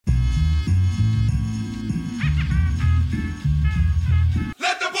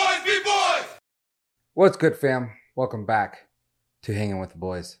What's good, fam? Welcome back to Hanging with the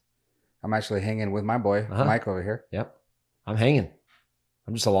Boys. I'm actually hanging with my boy, Mike, over here. Yep. I'm hanging.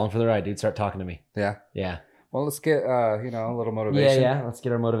 I'm just along for the ride, dude. Start talking to me. Yeah? Yeah. Well, let's get, a little motivation. Yeah. Let's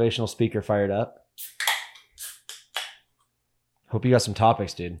get our motivational speaker fired up. Hope you got some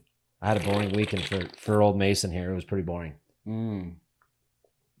topics, dude. I had a boring weekend for old Mason here. It was pretty boring.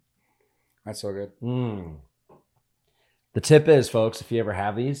 That's so good. The tip is, folks, if you ever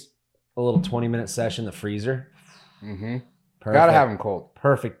have these, a little 20-minute session in the freezer. Mm-hmm. Gotta have them cold.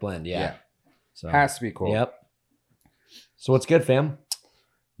 Perfect blend, yeah. So has to be cold. Yep. So what's good, fam?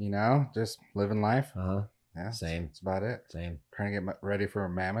 Just living life. Yeah. Same. That's about it. Same. Trying to get ready for a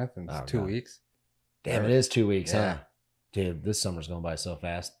mammoth in 2 weeks. Damn, it is 2 weeks, yeah. Huh? Dude, this summer's going by so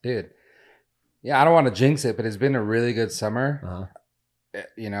fast. Dude. Yeah, I don't want to jinx it, but it's been a really good summer.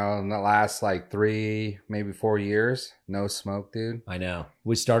 In the last 3, maybe 4 years, no smoke, dude. I know.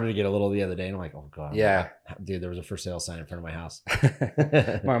 We started to get a little the other day, and I'm like, oh, God. Yeah. Dude, there was a for sale sign in front of my house.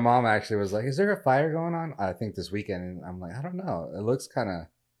 My mom actually was like, is there a fire going on? I think this weekend. And I'm like, I don't know. It looks kind of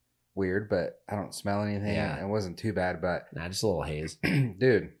weird, but I don't smell anything. Yeah. It wasn't too bad, but. Nah, just a little haze.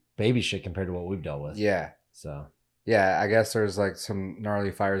 Dude. Baby shit compared to what we've dealt with. Yeah. So. Yeah, I guess there's some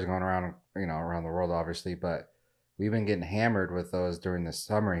gnarly fires going around, around the world, obviously, but we've been getting hammered with those during the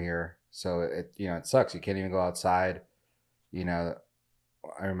summer here. So it sucks. You can't even go outside. I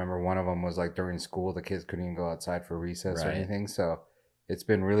remember one of them was during school, the kids couldn't even go outside for recess or anything. So it's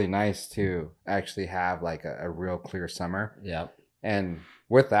been really nice to actually have a real clear summer. Yeah. And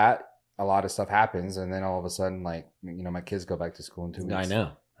with that, a lot of stuff happens. And then all of a sudden, my kids go back to school in 2 weeks.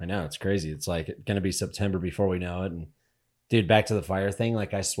 I know. It's crazy. It's going to be September before we know it. And dude, back to the fire thing.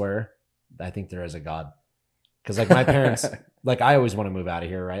 I swear, I think there is a God. Because my parents, I always want to move out of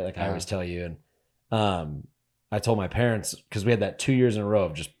here, right? I always tell you. And I told my parents, because we had that 2 years in a row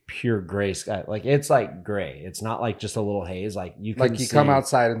of just pure gray sky. It's gray. It's not just a little haze. You come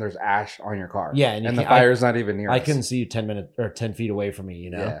outside and there's ash on your car. Yeah. And the fire's not even near us. I couldn't see you 10 minutes or 10 feet away from me,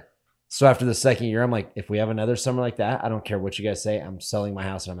 Yeah. So after the second year, I'm like, if we have another summer like that, I don't care what you guys say. I'm selling my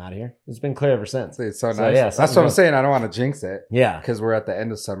house and I'm out of here. It's been clear ever since. It's so nice. Yeah, that's what I'm saying. I don't want to jinx it. Yeah. Because we're at the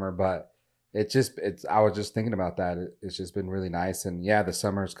end of summer, but I was just thinking about that. It's just been really nice. And yeah, the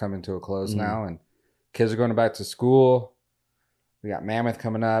summer's coming to a close now and kids are going back to school. We got Mammoth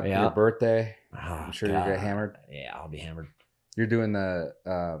coming up. Yeah. Your birthday. Oh, I'm sure you'll get hammered. Yeah, I'll be hammered. You're doing the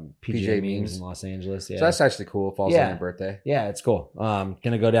PJ memes in Los Angeles. Yeah. So that's actually cool. Falls on your birthday. Yeah, it's cool.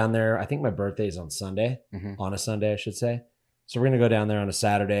 Gonna go down there. I think my birthday is on Sunday. On a Sunday, I should say. So we're gonna go down there on a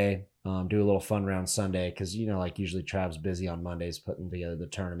Saturday. Do a little fun round Sunday because usually Trav's busy on Mondays putting together the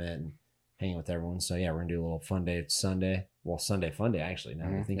tournament and hanging with everyone. So yeah, we're gonna do a little fun day Sunday. Well, Sunday fun day actually. Now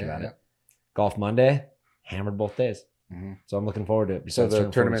that I think about it. Golf Monday, hammered both days. So I'm looking forward to it. So the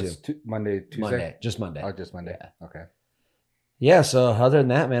tournament's Monday, Tuesday? Monday, just Monday. Oh, just Monday. Yeah. Okay. Yeah, so other than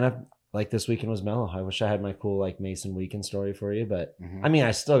that, man, this weekend was mellow. I wish I had my cool Mason weekend story for you, but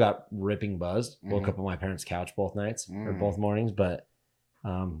I still got ripping buzzed. Woke up on my parents' couch both nights or both mornings, but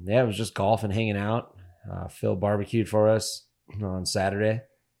it was just golf and hanging out. Phil barbecued for us on Saturday,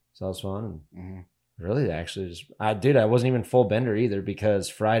 so it was fun. And really, actually, I wasn't even full bender either because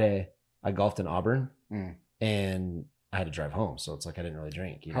Friday I golfed in Auburn and I had to drive home, so it's I didn't really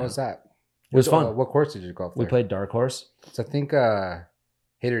drink. How was that? It was fun. What course did you golf there? We played Dark Horse. So I think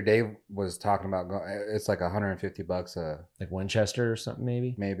Hater Dave was talking about it's $150 Winchester or something,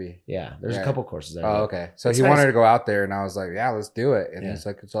 maybe. Yeah, there's a couple courses there. Oh, okay. So he wanted to go out there, and I was like, "Yeah, let's do it." And it's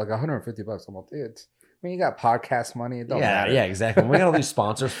 $150. I'm like, dude, you got podcast money. It don't matter. Yeah, exactly. We got all these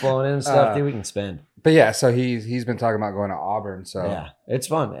sponsors flowing in and stuff, dude. We can spend. But yeah, so he's been talking about going to Auburn. So yeah, it's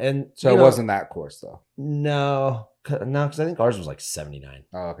fun. And so it wasn't that course though. No, because I think ours was $79.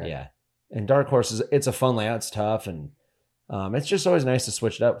 Oh, okay. Yeah. And Dark Horse it's a fun layout. It's tough, and it's just always nice to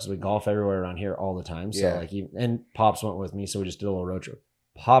switch it up because we golf everywhere around here all the time. So and Pops went with me, so we just did a little road trip.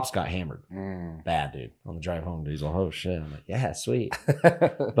 Pops got hammered, bad dude, on the drive home. He's like, "Oh shit!" I'm like, "Yeah, sweet."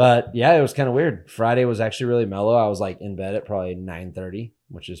 But yeah, it was kind of weird. Friday was actually really mellow. I was in bed at probably 9:30,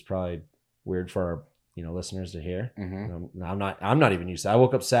 which is probably weird for our listeners to hear. I'm not even used to it. I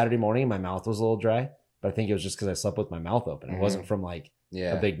woke up Saturday morning and my mouth was a little dry, but I think it was just because I slept with my mouth open. It wasn't from a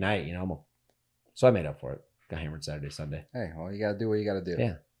big night, So I made up for it. Got hammered Saturday, Sunday. Hey, well, you got to do what you got to do.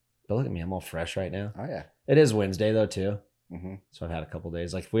 Yeah. But look at me. I'm all fresh right now. Oh, yeah. It is Wednesday, though, too. So I've had a couple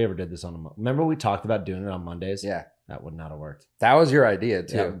days. If we ever did this remember we talked about doing it on Mondays? Yeah. That would not have worked. That was your idea,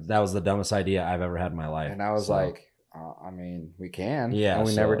 too. Yeah, that was the dumbest idea I've ever had in my life. And I was we can. Yeah. And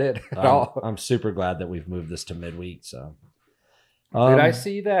we never did at all. I'm super glad that we've moved this to midweek. So. Did I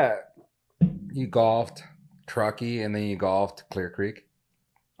see that you golfed Truckee and then you golfed Clear Creek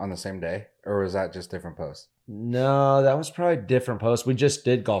on the same day, or was that just different posts? No, that was probably different posts. We just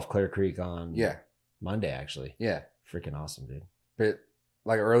did golf Clear Creek on Yeah. Monday, actually. Yeah. Freaking awesome, dude. But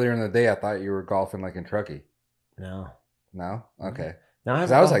like earlier in the day, I thought you were golfing like in Truckee. No. No? Okay. No,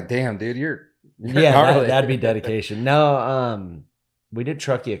 Because I was like, damn, dude, you're yeah, that'd be dedication. No, we did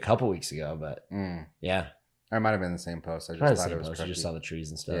Truckee a couple weeks ago, but yeah. I might have been the same post. I just probably thought it was post. Truckee. You just saw the trees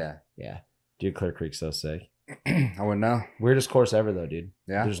and stuff. Yeah. Yeah. Dude, Clear Creek's so sick. I wouldn't know. Weirdest course ever, though, dude.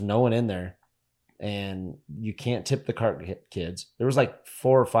 Yeah. There's no one in there, and you can't tip the cart kids. There was like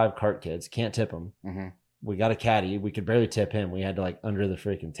 4 or 5 cart kids. Can't tip them. Mm-hmm. We got a caddy. We could barely tip him. We had to like under the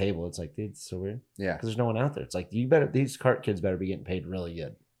freaking table. It's like, dude, it's so weird. Yeah. Because there's no one out there. It's like, these cart kids better be getting paid really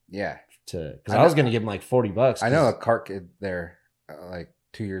good. Yeah. Because I was going to give them like $40. I know a cart kid there like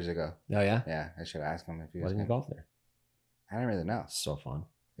 2 years ago. Oh, yeah? Yeah. I should ask him if he Why was didn't you golf there? I don't really know. So fun.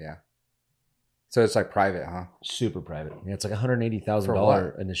 Yeah. So it's like private, huh? Super private. Yeah, it's like For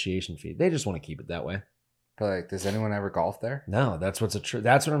 $180,000 initiation fee. They just want to keep it that way. But like, does anyone ever golf there? No, that's what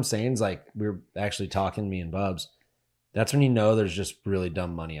I'm saying. Is like we were actually talking, me and Bubs. That's when you know there's just really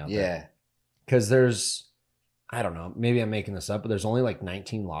dumb money out there. Yeah. Because there's, I don't know, maybe I'm making this up, but there's only like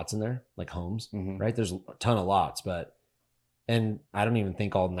 19 lots in there, like homes, right? There's a ton of lots, and I don't even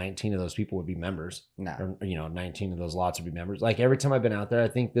think all 19 of those people would be members. No. Or, 19 of those lots would be members. Like every time I've been out there, I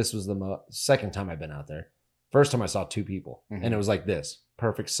think this was the second time I've been out there. First time I saw 2 people, and it was like this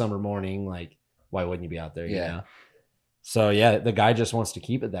perfect summer morning. Like, why wouldn't you be out there? Yeah. You know? So yeah, the guy just wants to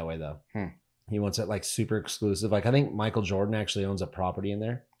keep it that way though. Hmm. He wants it like super exclusive. Like I think Michael Jordan actually owns a property in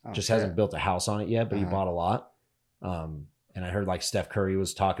there. Just hasn't built a house on it yet, but he bought a lot. And I heard like Steph Curry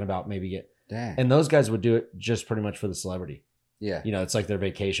was talking about maybe and those guys would do it just pretty much for the celebrity. Yeah. It's like their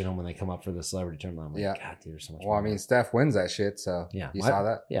vacation home when they come up for the celebrity tournament. I'm like, Yeah. God, dude, there's so much. Well, I mean, Steph wins that shit, so yeah, you saw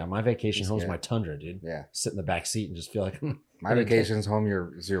that? Yeah, my vacation home's my Tundra, dude. Yeah. Sit in the back seat and just feel like my vacation's home.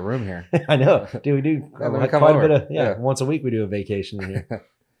 Is your room here? I know, dude. We do Let me like come quite over. a bit of once a week we do a vacation in here.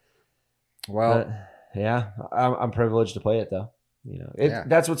 Well, but, yeah, I'm privileged to play it though.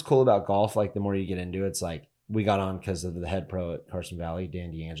 That's what's cool about golf. Like the more you get into it, it's like we got on because of the head pro at Carson Valley,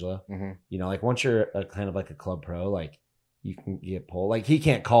 Dan D'Angelo. Like once you're a kind of like a club pro, like you can get pulled. Like he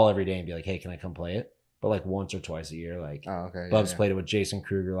can't call every day and be like, "Hey, can I come play it?" But like once or twice a year, like Bubs played it with Jason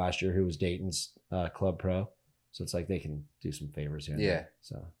Kruger last year, who was Dayton's club pro. So it's like they can do some favors here. Yeah.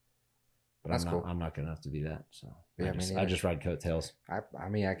 So, but that's cool. I'm not good enough to do that. So yeah, I just ride coattails. I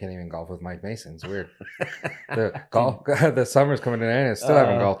mean, I can't even golf with Mike Mason. It's weird. The summer's coming in and I still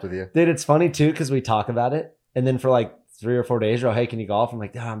haven't golfed with you. Dude, it's funny too because we talk about it, and then for like 3 or 4 days, hey, can you golf? I'm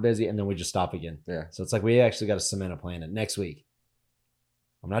like, I'm busy, and then we just stop again. Yeah. So it's like we actually got to cement a plan. And next week,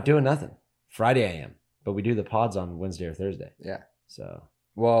 I'm not doing nothing. Friday I am, but we do the pods on Wednesday or Thursday. Yeah. So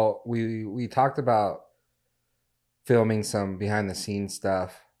well, we talked about filming some behind the scenes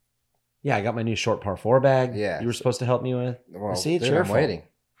stuff. Yeah, I got my new short par 4 bag. Yeah. You were supposed to help me with. Well, See, it's your I'm fault. waiting.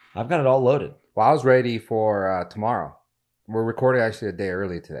 I've got it all loaded. Well, I was ready for tomorrow. We're recording actually a day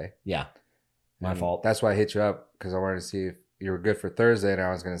early today. Yeah. My fault. That's why I hit you up, because I wanted to see if you were good for Thursday, and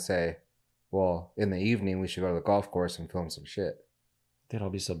I was going to say, well, in the evening, we should go to the golf course and film some shit. Dude, I'll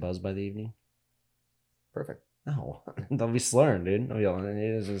be so buzzed by the evening. Perfect. No, they'll be slurring, dude. I'll be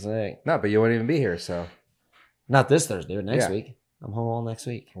yelling. No, but you won't even be here, so. Not this Thursday, but next week. I'm home all next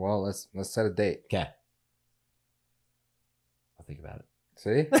week. Well, let's set a date. Okay. I'll think about it.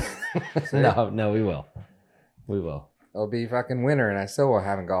 See? See? No, we will. We will. It'll be fucking winter, and I still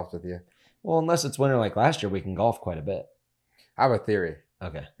haven't golfed with you. Well, unless it's winter like last year, we can golf quite a bit. I have a theory.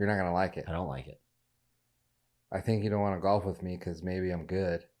 Okay. You're not going to like it. I don't like it. I think you don't want to golf with me because maybe I'm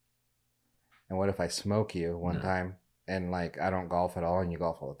good. And what if I smoke you one time and like I don't golf at all and you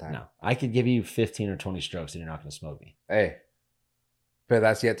golf all the time? No. I could give you 15 or 20 strokes and you're not going to smoke me. Hey. But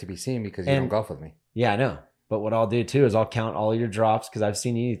that's yet to be seen because you don't golf with me. Yeah, I know. But what I'll do too is I'll count all your drops because I've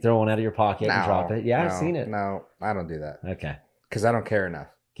seen you throw one out of your pocket and drop it. Yeah, I've seen it. No, I don't do that. Okay. Because I don't care enough.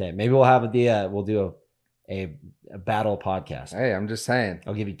 Okay, maybe we'll have we'll do a battle podcast. Hey, I'm just saying.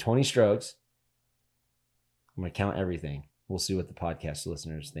 I'll give you 20 strokes. I'm going to count everything. We'll see what the podcast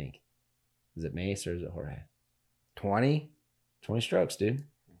listeners think. Is it Mace or is it Jorge? 20? 20 strokes, dude.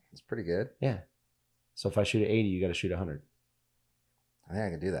 That's pretty good. Yeah. So if I shoot at 80, you got to shoot 100. I think I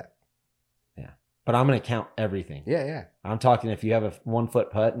can do that. Yeah. But I'm going to count everything. Yeah, yeah. I'm talking if you have a 1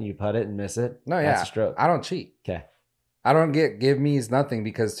 foot putt and you putt it and miss it. No, that's a stroke. I don't cheat. Okay. I don't give me's nothing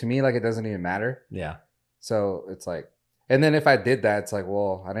because to me, like, it doesn't even matter. Yeah. So it's like, and then if I did that, it's like,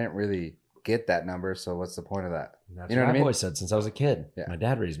 well, I didn't really get that number. So what's the point of that? That's you know what I I've mean? always said since I was a kid. Yeah. My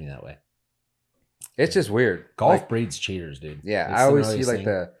dad raised me that way. It's just weird. Golf breeds cheaters, dude. Yeah. It's I always see like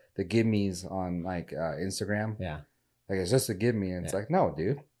the give me's on like Instagram. Yeah. Like it's just a give me. And it's like, no,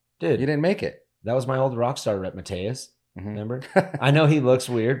 dude, Dude, You didn't make it. that was my old rock star rep, Mateus. Remember? I know he looks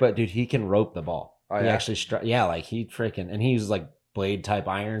weird, but dude, he can rope the ball. Oh, he yeah? actually, like he freaking, and he uses like blade type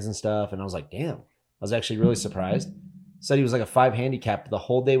irons and stuff. And I was like, damn, I was actually really surprised. Said he was like a 5 handicap the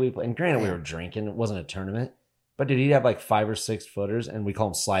whole day we played. And granted, we were drinking. It wasn't a tournament. But dude, he'd have like 5 or 6 footers, and we call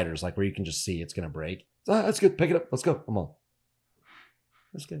them sliders, like where you can just see it's going to break. So, that's good. Pick it up. Let's go. Come on.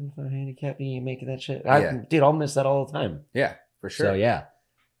 Let's get 5 handicap. You ain't making that shit. Dude, I'll miss that all the time. Yeah, for sure. So, yeah.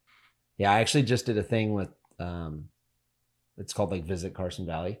 Yeah, I actually just did a thing with, it's called like Visit Carson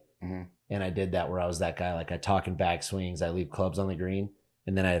Valley. Mm-hmm. And I did that where I was that guy. Like I talk in back swings. I leave clubs on the green.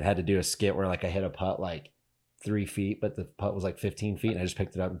 And then I had to do a skit where like I hit a putt like 3 feet, but the putt was like 15 feet. And I just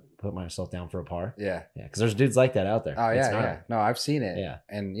picked it up and put myself down for a par. Yeah. Yeah. Because there's dudes like that out there. Oh, yeah. No, I've seen it. Yeah.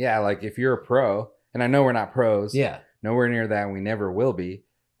 And yeah, like if you're a pro, and I know we're not pros. Yeah. Nowhere near that, and we never will be.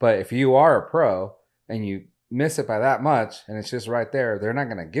 But if you are a pro and you miss it by that much and it's just right there, they're not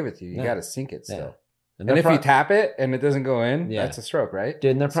going to give it to you. You got to sink it still. Yeah. And if you tap it and it doesn't go in, that's a stroke, right?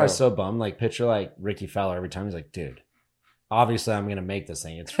 Dude, and they're probably so bummed. Like, picture like Ricky Fowler every time. He's like, dude, obviously I'm going to make this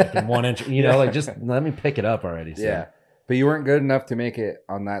thing. It's freaking 1 inch. You know, like just let me pick it up already. So. Yeah. But you weren't good enough to make it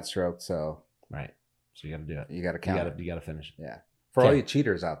on that stroke. So, right. So you got to do it. You got to count it. You got to finish it. Yeah. For all you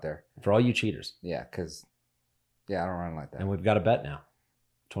cheaters out there. For all you cheaters. Yeah. Because, I don't run like that. And we've got a bet now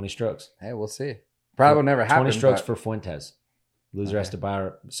 20 strokes. Hey, we'll see. Probably will never happen. 20 strokes for Fuentes. Loser has to buy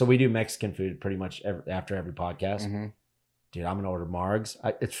so we do Mexican food pretty much after every podcast. Mm-hmm. Dude, I'm gonna order margs.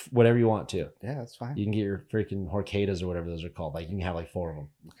 It's whatever you want to. Yeah, that's fine. You can get your freaking horchatas or whatever those are called. Like you can have like 4 of them.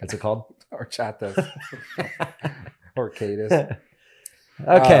 What's it called? Horchatas. Horchatas.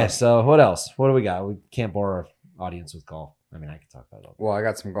 Okay, so what else? What do we got? We can't bore our audience with golf. I mean, I could talk about it all. Well, I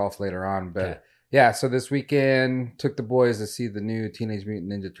got some golf later on, but yeah. So this weekend took the boys to see the new Teenage Mutant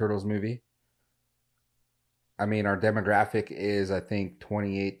Ninja Turtles movie. I mean, our demographic is, I think,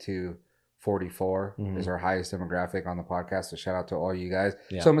 28 to 44 is our highest demographic on the podcast. So shout out to all you guys.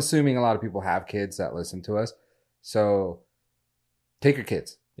 Yeah. So I'm assuming a lot of people have kids that listen to us. So take your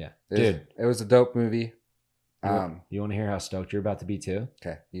kids. Yeah. Dude. It was a dope movie. You want to hear how stoked you're about to be too?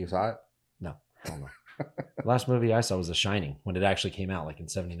 Okay. You saw it? No. The last movie I saw was The Shining when it actually came out, like in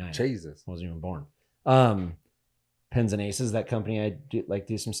 79. Jesus. I wasn't even born. Pens and Aces, that company I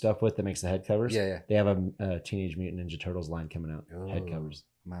do some stuff with that makes the head covers. Yeah. They have a Teenage Mutant Ninja Turtles line coming out. Head covers.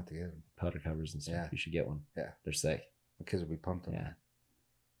 I'm about to get them. Powder covers and stuff. Yeah. You should get one. Yeah. They're sick. The kids will be pumped on that.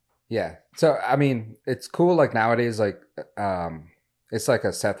 Yeah. So, I mean, it's cool. Like nowadays, like, it's like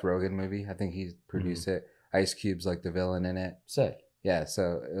a Seth Rogen movie. I think he produced it. Ice Cube's like the villain in it. Sick. Yeah.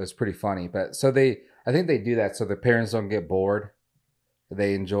 So it was pretty funny. But so I think they do that so the parents don't get bored.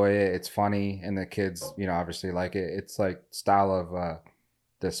 They enjoy it. It's funny. And the kids, obviously like it. It's like style of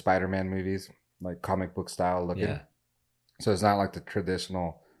the Spider-Man movies, like comic book style looking. Yeah. So it's not like the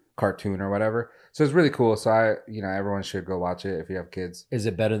traditional cartoon or whatever. So it's really cool. So everyone should go watch it if you have kids. Is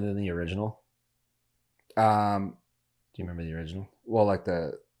it better than the original? Do you remember the original? Well,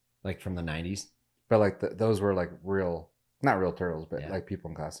 like from the 90s? But like those were like not real turtles, but like people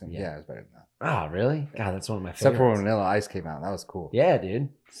in costume. Yeah, it's better than that. Oh, really? God, that's one of my favorites. Except for when Vanilla Ice came out. That was cool. Yeah, dude.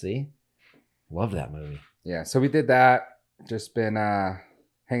 See? Love that movie. Yeah, so we did that. Just been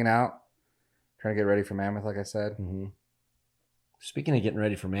hanging out, trying to get ready for Mammoth, like I said. Mm-hmm. Speaking of getting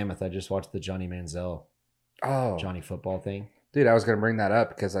ready for Mammoth, I just watched the Johnny Manziel Johnny football thing. Dude, I was going to bring that up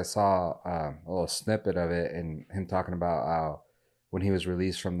because I saw a little snippet of it and him talking about how when he was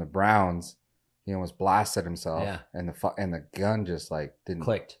released from the Browns, he almost blasted himself. Yeah. And the gun just like didn't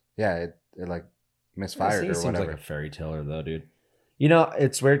clicked. Yeah, it like misfired or whatever. Seems like a fairy tale though, dude.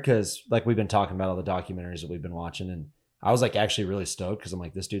 It's weird because like we've been talking about all the documentaries that we've been watching, and I was like actually really stoked because I'm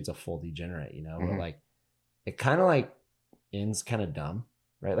like, this dude's a full degenerate, But like it kind of like ends kind of dumb,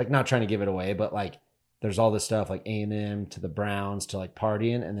 right? Like not trying to give it away, but like there's all this stuff like A&M to the Browns to like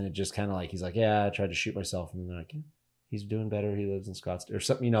partying, and then it just kind of like he's like, yeah, I tried to shoot myself, and then they're like, yeah, he's doing better. He lives in Scottsdale or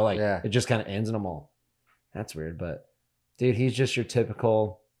something, It just kind of ends in them all. That's weird, but dude, he's just your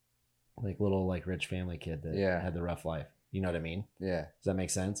typical like little like rich family kid that had the rough life. You know what I mean? Yeah. Does that make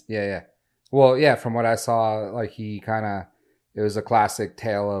sense? Yeah. Well, yeah, from what I saw, like it was a classic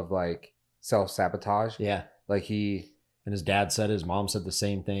tale of like self-sabotage. Yeah. Like and his dad said, his mom said the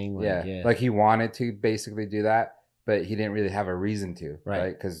same thing. Like, like he wanted to basically do that, but he didn't really have a reason to,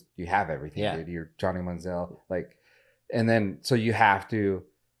 right? Because you have everything, dude. You're Johnny Manziel, and then so you have to,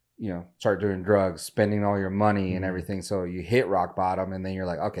 start doing drugs, spending all your money and everything. So you hit rock bottom, and then you're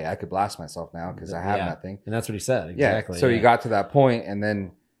like, okay, I could blast myself now because I have nothing. And that's what he said. Exactly. Yeah. So he got to that point, and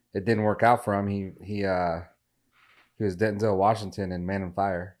then it didn't work out for him. He was Denzel Washington in Man on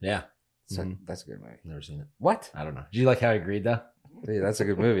Fire. Yeah. So that's a good movie. Never seen it. What? I don't know. Did you like how he agreed though? Dude, that's a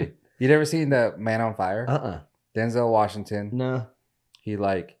good movie. You never seen the Man on Fire? Denzel Washington. No. He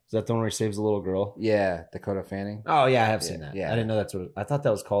like. Is that the one where he saves a little girl? Yeah, Dakota Fanning. Oh yeah, I have seen that. Yeah. I didn't know that's what I thought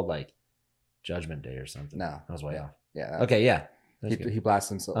that was called, like Judgment Day or something. No, I was way off. Yeah. Okay, yeah. He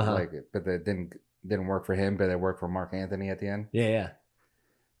blasted himself but that didn't work for him, but it worked for Mark Anthony at the end. Yeah.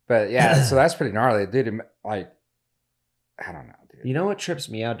 But yeah, so that's pretty gnarly, dude. Like, I don't know, dude. You know what trips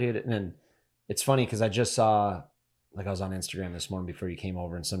me out, dude? And then it's funny because I just saw, like, I was on Instagram this morning before you came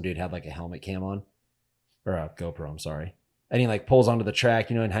over, and some dude had like a helmet cam on, or a GoPro. I'm sorry. And he like pulls onto the track,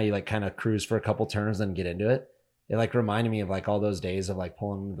 you know, and how you like kind of cruise for a couple turns, then get into it. It like reminded me of like all those days of like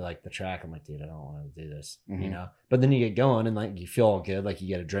pulling like the track. I'm like, dude, I don't want to do this, you know. But then you get going and like you feel all good, like you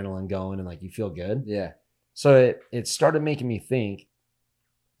get adrenaline going and like you feel good. Yeah. So it started making me think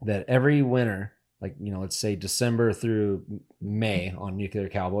that every winter, like, you know, let's say December through May on Nuclear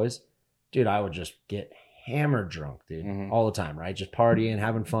Cowboys, dude, I would just get hammered drunk, dude, all the time, right? Just partying,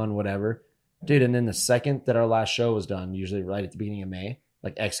 having fun, whatever. Dude, and then the second that our last show was done, usually right at the beginning of May,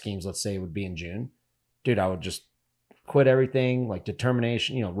 like X Games, let's say, would be in June. Dude, I would just quit everything, like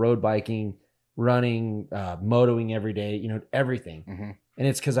determination, you know, road biking, running, motoing every day, you know, everything. And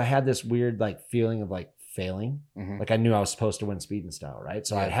it's because I had this weird like feeling of like failing. Like I knew I was supposed to win speed and style, right?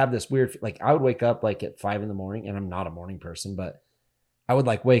 So I'd have this weird, like I would wake up like at 5 a.m, and I'm not a morning person, but I would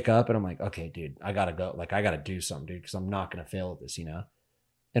like wake up and I'm like, okay, dude, I gotta go. Like I gotta do something, dude, because I'm not gonna fail at this, you know?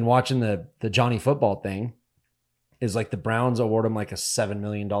 And watching the Johnny football thing is like the Browns award him like a $7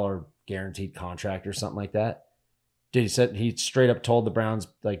 million guaranteed contract or something like that. Dude, he said he straight up told the Browns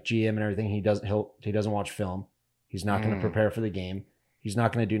like GM and everything he doesn't watch film. He's not going to prepare for the game. He's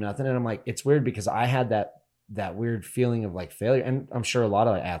not going to do nothing. And I'm like, it's weird because I had that weird feeling of like failure, and I'm sure a lot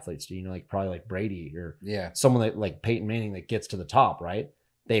of athletes do. You know, like probably like Brady or someone that like Peyton Manning that gets to the top, right?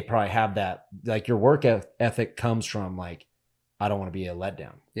 They probably have that. Like your work ethic comes from like, I don't want to be a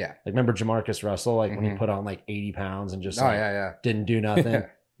letdown. Yeah. Like remember Jamarcus Russell, like when he put on like 80 pounds and just didn't do nothing.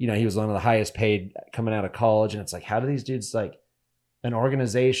 You know, he was one of the highest paid coming out of college. And it's like, how do these dudes, like an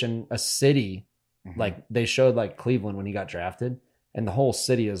organization, a city, like they showed like Cleveland when he got drafted, and the whole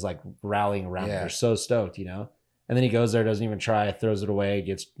city is like rallying around him. They're so stoked, you know? And then he goes there, doesn't even try, throws it away,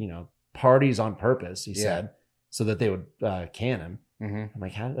 gets, you know, parties on purpose, he said, so that they would can him. I'm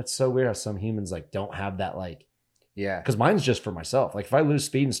like, that's so weird how some humans like don't have that like, because mine's just for myself. Like if I lose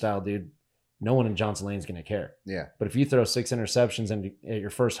speed and style, dude, no one in Johnson Lane's going to care. Yeah. But if you throw 6 interceptions at your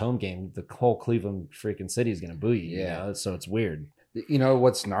first home game, the whole Cleveland freaking city is going to boo you. You know? So it's weird. You know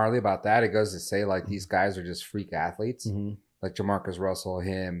what's gnarly about that? It goes to say like these guys are just freak athletes. Like Jamarcus Russell,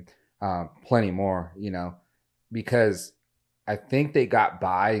 him, plenty more, you know, because I think they got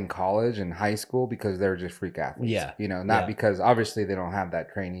by in college and high school because they were just freak athletes. Yeah. You know, not because obviously they don't have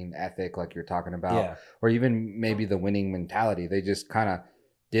that training ethic like you're talking about, or even maybe the winning mentality. They just kind of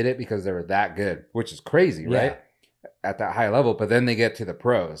did it because they were that good, which is crazy, right? At that high level. But then they get to the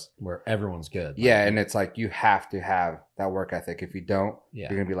pros where everyone's good. Yeah. And it's like, you have to have that work ethic. If you don't, you're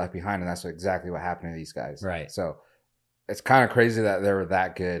going to be left behind. And that's exactly what happened to these guys. Right. So it's kind of crazy that they were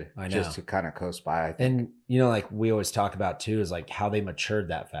that good just to kind of coast by, I think. And, you know, like we always talk about too, is like how they matured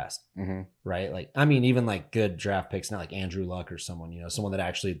that fast. Right. Like, I mean, even like good draft picks, not like Andrew Luck or someone, you know, someone that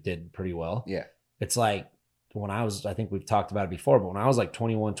actually did pretty well. Yeah. It's like, when I think we've talked about it before, but when I was like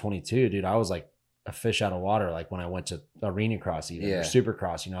 21, 22, dude, I was like a fish out of water. Like when I went to arena cross even or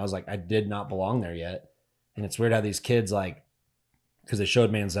supercross, you know, I was like, I did not belong there yet. And it's weird how these kids like, because they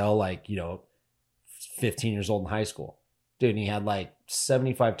showed Manziel like, you know, 15 years old in high school. Dude, and he had like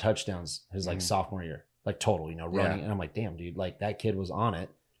 75 touchdowns his like sophomore year, like total, you know, running. And I'm like, damn, dude, like that kid was on it.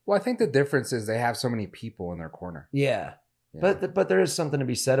 Well, I think the difference is they have so many people in their corner. Yeah. But there is something to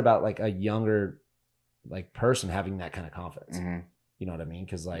be said about like a younger like person having that kind of confidence. You know what I mean?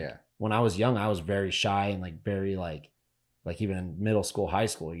 Because like when I was young, I was very shy and like very like even in middle school, high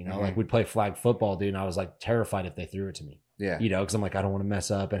school, you know, like we'd play flag football, dude, and I was like terrified if they threw it to me. Yeah. You know, because I'm like, I don't want to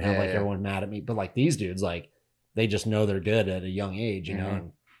mess up and have like everyone mad at me. But like these dudes, like they just know they're good at a young age, you know.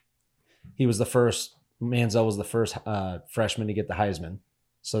 And Manziel was the first freshman to get the Heisman.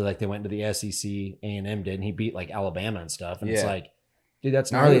 So like they went to the SEC, A&M did, and he beat like Alabama and stuff. And it's like, dude,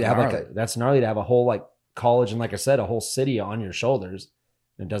 that's gnarly to have that's gnarly to have a whole like college and like I said, a whole city on your shoulders.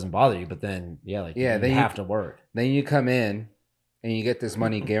 And it doesn't bother you, but then you have to work. Then you come in and you get this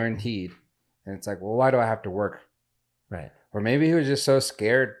money guaranteed, and it's like, well, why do I have to work? Right. Or maybe he was just so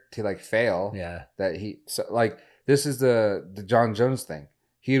scared to like fail. Yeah. That this is the John Jones thing.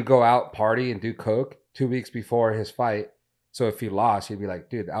 He'd go out party and do coke 2 weeks before his fight. So if he lost, he'd be like,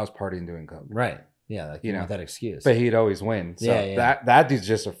 dude, I was partying doing coke. Right. Yeah, like you know that excuse. But he'd always win. So that dude's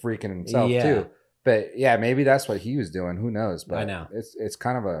just a freak in himself too. But yeah, maybe that's what he was doing. Who knows? But I know. It's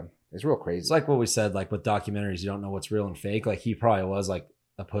kind of it's real crazy. It's like what we said, like with documentaries, you don't know what's real and fake. Like he probably was like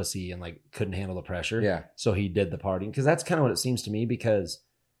a pussy and like couldn't handle the pressure. Yeah. So he did the partying, because that's kind of what it seems to me. Because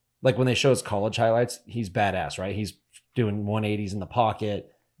like when they show his college highlights, he's badass, right? He's doing 180s in the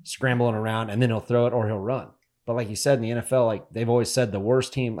pocket, scrambling around, and then he'll throw it or he'll run. But like you said, in the NFL, like they've always said, the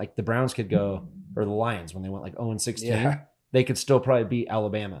worst team, like the Browns could go, or the Lions when they went like 0-16, they could still probably beat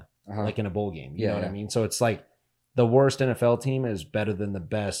Alabama, like in a bowl game. You know what I mean? So it's like the worst NFL team is better than the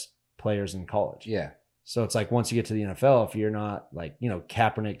best players in college. Yeah. So it's like once you get to the NFL, if you're not like,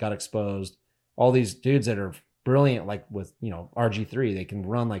 Kaepernick got exposed, all these dudes that are brilliant, like with, RG3, they can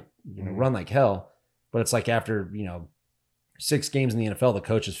run like, run like hell. But it's like after, 6 games in the NFL, the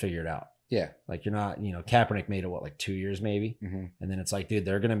coaches figure it out. Yeah. Like you're not, Kaepernick made it, 2 years maybe? Mm-hmm. And then it's like, dude,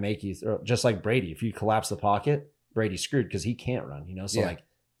 they're going to make you, just like Brady. If you collapse the pocket, Brady's screwed because he can't run, So like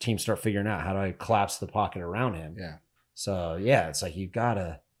teams start figuring out, how do I collapse the pocket around him? Yeah. So yeah, it's like, you've got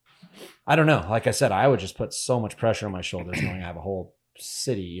to, I don't know. Like I said, I would just put so much pressure on my shoulders knowing I have a whole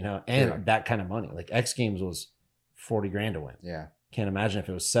city, and that kind of money. Like X Games was $40,000 to win. Yeah. Can't imagine if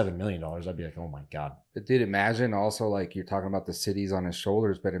it was $7 million. I'd be like, oh my God. But dude, imagine also, like, you're talking about the cities on his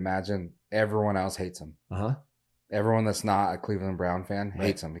shoulders, but imagine everyone else hates him. Everyone that's not a Cleveland Brown fan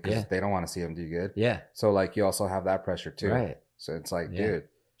hates him because they don't want to see him do good. Yeah. So like you also have that pressure too. Right. So it's like, dude.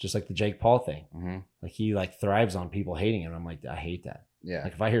 Just like the Jake Paul thing. Mm-hmm. Like he like thrives on people hating him. I'm like, I hate that. Yeah.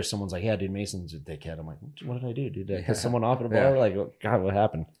 Like if I hear someone's like, yeah, dude, Mason's a dickhead. I'm like, what did I do? Did I piss someone off at a bar? Like, God, what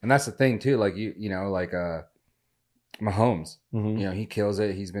happened? And that's the thing too. Like like Mahomes, he kills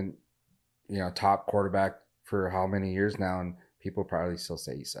it. He's been, top quarterback for how many years now, and people probably still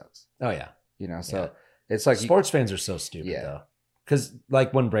say he sucks. Oh yeah. So it's like sports fans are so stupid though. Because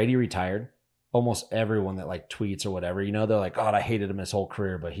like when Brady retired, almost everyone that like tweets or whatever, they're like, God, I hated him his whole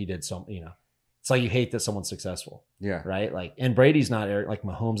career, but he did some, it's like you hate that someone's successful. Yeah. Right. Like, and Brady's not like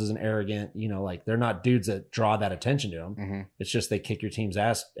Mahomes isn't arrogant, like they're not dudes that draw that attention to him. Mm-hmm. It's just they kick your team's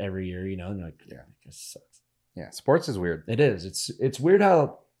ass every year, and like, it sucks. Yeah. Sports is weird. It is. It's weird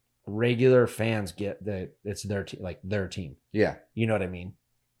how regular fans get that it's their team, like their team. Yeah. You know what I mean?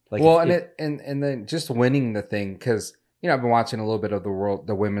 Like, well, and then just winning the thing, because I've been watching a little bit of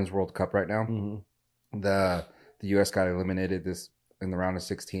the Women's World Cup right now. Mm-hmm. The U.S. got eliminated in the round of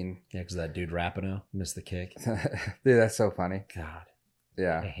 16. Yeah, because that dude Rapinoe missed the kick. Dude, that's so funny. God.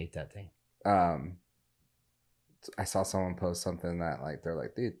 Yeah. I hate that thing. I saw someone post something that like they're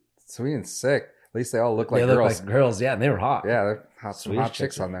like, dude, Sweden's sick. At least they all look like girls. Look like girls, yeah, and they were hot. Yeah, they're hot, some hot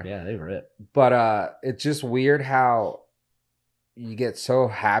chicks on there. Yeah, they were it. But it's just weird how you get so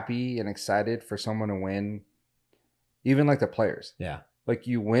happy and excited for someone to win, even like the players. Yeah. Like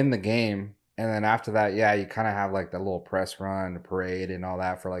you win the game, and then after that, you kind of have like the little press run, the parade, and all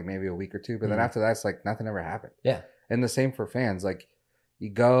that for like maybe a week or two. But then after that, it's like nothing ever happened. Yeah. And the same for fans. Like you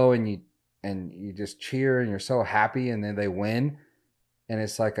go and you just cheer and you're so happy, and then they win, and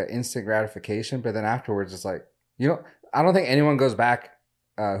it's like an instant gratification. But then afterwards, it's like, I don't think anyone goes back.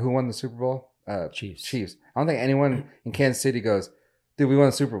 Who won the Super Bowl? Chiefs. I don't think anyone in Kansas City goes, dude, we won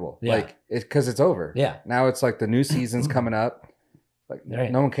the Super Bowl. Yeah. Like, because it's over. Yeah. Now it's like the new season's coming up. Like,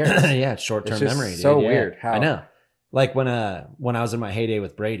 no one cares. Yeah, it's short-term memory. Dude. So weird. How? I know. Like when I was in my heyday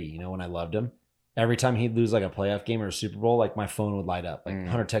with Brady, when I loved him, every time he'd lose like a playoff game or a Super Bowl, like my phone would light up. Like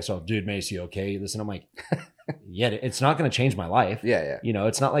Hunter texts off, dude, Macy, okay? Listen, I'm like, yeah, it's not going to change my life. Yeah.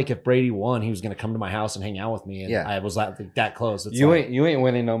 It's not like if Brady won, he was going to come to my house and hang out with me. And I was that close. It's you ain't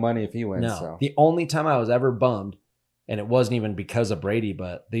winning no money if he wins. No. So. The only time I was ever bummed, and it wasn't even because of Brady,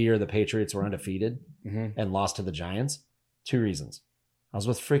 but the year the Patriots were undefeated and lost to the Giants, 2 reasons. I was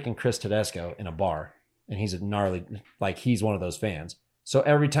with freaking Chris Tedesco in a bar, and he's a gnarly, like he's one of those fans. So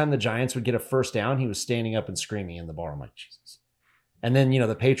every time the Giants would get a first down, he was standing up and screaming in the bar. I'm like, Jesus. And then,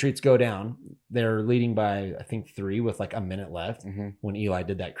 the Patriots go down. They're leading by, I think, 3 with like a minute left when Eli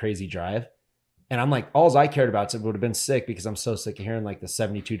did that crazy drive. And I'm like, all I cared about would have been sick because I'm so sick of hearing like the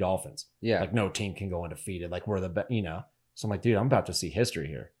 72 Dolphins. Yeah. Like no team can go undefeated. Like we're the best, So I'm like, dude, I'm about to see history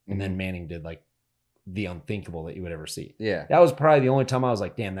here. And then Manning did like the unthinkable that you would ever see. Yeah. That was probably the only time I was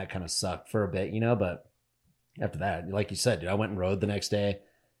like, damn, that kind of sucked for a bit, but after that, like you said, dude, I went and rode the next day,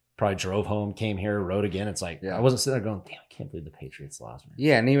 probably drove home, came here, rode again. It's like, I wasn't sitting there going, damn, I can't believe the Patriots lost. Man.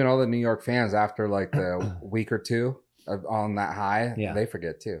 Yeah. And even all the New York fans after like the week or two on that high, they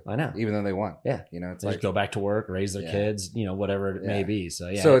forget too. I know. Even though they won. Yeah. It's they like just go back to work, raise their kids, whatever it may be.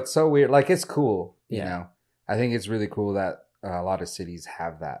 So, So it's so weird. Like it's cool, you know. I think it's really cool that a lot of cities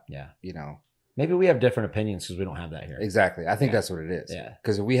have that. Yeah. Maybe we have different opinions because we don't have that here. Exactly. I think that's what it is. Yeah.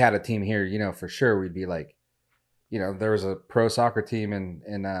 Because if we had a team here, for sure we'd be like, there was a pro soccer team in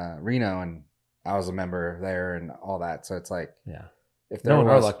Reno, and I was a member there and all that. So it's like, Yeah. if no, in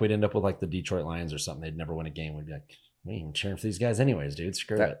our luck, we'd end up with like the Detroit Lions or something. They'd never win a game. We'd be like, we ain't even cheering for these guys anyways, dude.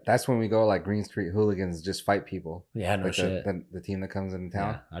 Screw it. That's when we go like Green Street Hooligans, just fight people. Yeah, no like shit. The team that comes into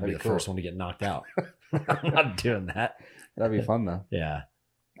town. Yeah, I'd be the first one to get knocked out. I'm not doing that. That'd be fun though. Yeah.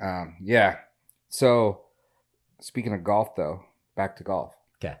 Yeah. So speaking of golf though, back to golf.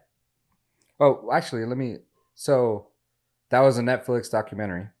 Okay. Oh, actually, so that was a Netflix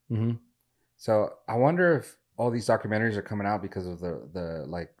documentary. Mm-hmm. So I wonder if all these documentaries are coming out because of the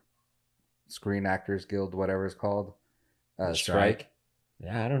like Screen Actors Guild, whatever it's called, strike.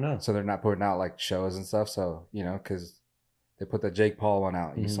 Yeah, I don't know. So they're not putting out like shows and stuff. So, because they put the Jake Paul one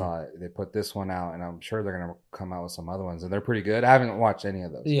out. You saw it. They put this one out, and I'm sure they're going to come out with some other ones. And they're pretty good. I haven't watched any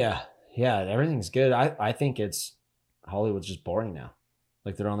of those. Yeah. Yeah, everything's good. I think Hollywood's just boring now.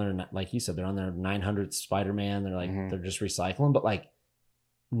 Like they're on their, like you said, they're on their 900th Spider-Man. They're like, they're just recycling. But like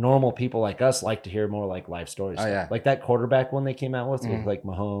normal people like us like to hear more like life stories. Oh, yeah. Like that quarterback one they came out with like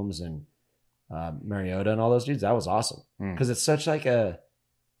Mahomes and Mariota and all those dudes. That was awesome. Because it's such like a,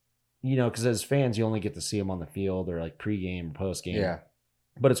 because as fans, you only get to see them on the field or like pregame, postgame. Yeah.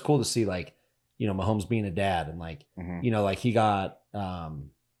 But it's cool to see like, Mahomes being a dad and like, like he got,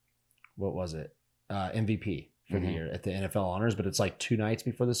 what was it? MVP for the year at the NFL honors, but it's like 2 nights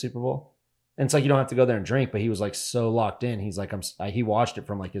before the Super Bowl. And it's like, you don't have to go there and drink, but he was like so locked in. He's like, he watched it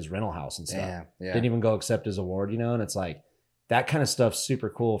from like his rental house and stuff. Yeah. Didn't even go accept his award, and it's like that kind of stuff's super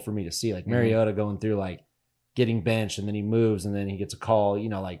cool for me to see. Like Mariota going through like getting benched and then he moves and then he gets a call,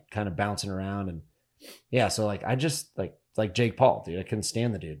 like kind of bouncing around. And yeah, so like I just like Jake Paul, dude. I couldn't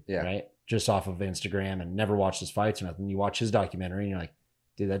stand the dude. Yeah. Right. Just off of Instagram and never watched his fights or nothing. You watch his documentary and you're like,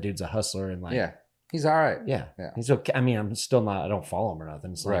 dude, that dude's a hustler and like he's all right. Yeah. He's okay. I mean, I'm still not, I don't follow him or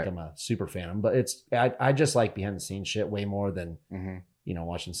nothing. It's like I'm a super fan of him, but I just like behind the scenes shit way more than,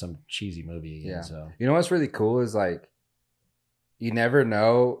 watching some cheesy movie. Yeah. So, what's really cool is like, you never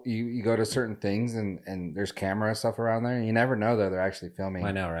know, you go to certain things and there's camera stuff around there. And you never know that they're actually filming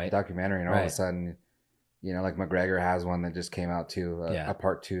I know, right? a documentary. And all of a sudden, like McGregor has one that just came out too, a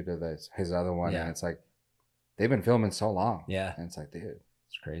part 2 to his other one. And it's like, they've been filming so long. Yeah. And it's like, dude.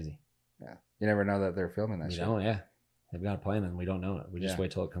 It's crazy. Yeah. You never know that they're filming that shit. Yeah. They've got a plan and we don't know it. We just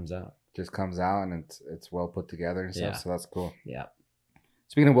wait till it comes out. Just comes out and it's well put together and stuff. So that's cool. Yeah.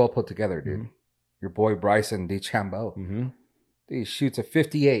 Speaking of well put together, dude, your boy Bryson DeChambeau, he shoots a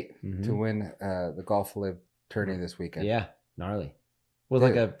 58 to win the Golf Live tourney this weekend. Yeah. Gnarly. With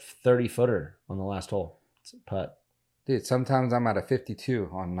like a 30-footer on the last hole. It's a putt. Dude, sometimes I'm at a 52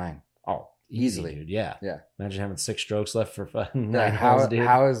 on 9. Oh, easily, dude. Yeah. Imagine having 6 strokes left for 9 holes, dude.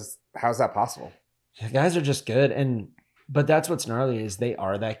 How's that possible? The guys are just good, but that's what's gnarly is they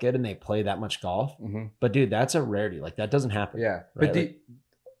are that good and they play that much golf. But dude, that's a rarity. Like that doesn't happen. Yeah, right?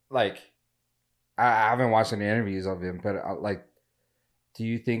 But I haven't watched any interviews of him, but do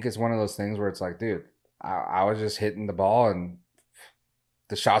you think it's one of those things where it's like, dude, I was just hitting the ball and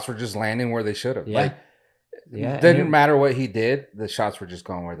the shots were just landing where they should have. Yeah. It didn't matter what he did. The shots were just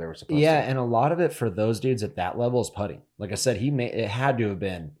going where they were supposed to. Yeah, and a lot of it for those dudes at that level is putting. Like I said, it had to have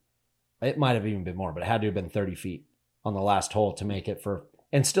been, it might have even been more, but it had to have been 30 feet on the last hole to make it for,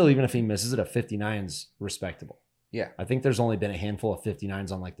 and still, even if he misses it, a 59's respectable. Yeah. I think there's only been a handful of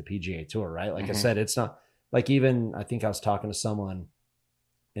 59's on like the PGA Tour, right? Like I said, it's not, like even, I think I was talking to someone,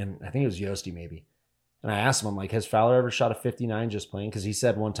 and I think it was Yosti maybe. And I asked him, I'm like, has Fowler ever shot a 59 just playing? Because he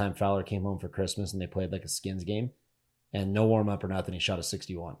said one time Fowler came home for Christmas and they played like a skins game and no warm up or nothing. He shot a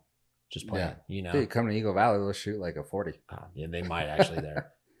 61 just playing, Dude, come to Eagle Valley, let's shoot like a 40. Yeah, they might actually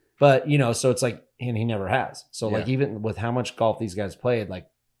there. But, so it's like, and he never has. So like even with how much golf these guys played, like,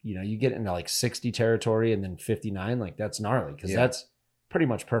 you get into like 60 territory and then 59, like that's gnarly because that's pretty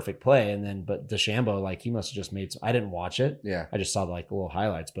much perfect play. And then, but DeChambeau, like he must have just made I didn't watch it. Yeah. I just saw like the little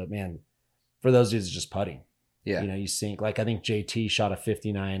highlights, but man, for those dudes, it's just putting. Yeah. You sink. Like, I think JT shot a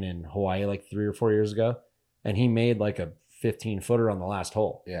 59 in Hawaii like 3 or 4 years ago, and he made like a 15-footer on the last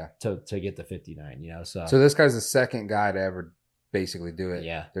hole. Yeah. To get the 59, So this guguy's the second guy to ever basically do it.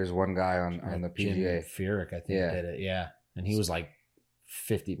 Yeah. There's one guy on the PGA. Jim Furyk, I think, did it. Yeah. And he was like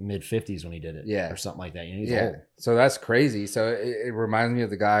mid-50s when he did it. Yeah. Or something like that. He's old. So that's crazy. So it reminds me of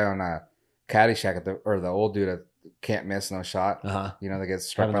the guy on Caddyshack, the old dude that can't miss, no shot. That gets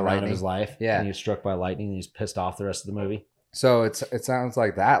struck by lightning. Of his life. Yeah. And he was struck by lightning and he's pissed off the rest of the movie. So it sounds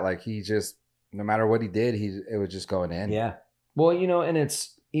like that. Like he just, no matter what he did, it was just going in. Yeah. Well, and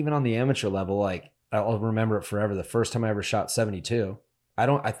it's even on the amateur level, like I'll remember it forever. The first time I ever shot 72,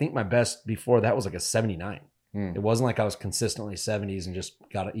 I think my best before that was like a 79. It wasn't like I was consistently 70s and just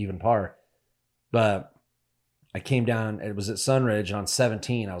got an even par. But I came down, it was at Sunridge, and on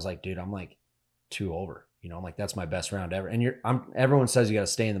 17, I was like, dude, I'm like 2 over. You know, I'm like, that's my best round ever. And everyone says you got to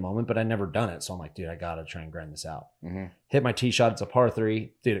stay in the moment, but I never done it. So I'm like, dude, I got to try and grind this out. Hit my tee shot. It's a par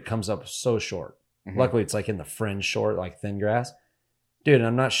 3. Dude, it comes up so short. Luckily, it's like in the fringe short, like thin grass. Dude, and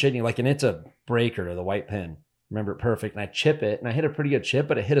I'm not shitting you. Like, and it's a breaker to the white pin. Remember it perfect. And I chip it, and I hit a pretty good chip,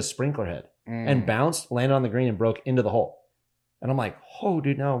 but it hit a sprinkler head and bounced, landed on the green, and broke into the hole. And I'm like, oh,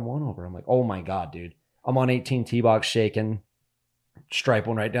 dude, now I'm 1 over. I'm like, oh my God, dude. I'm on 18 tee box shaking, stripe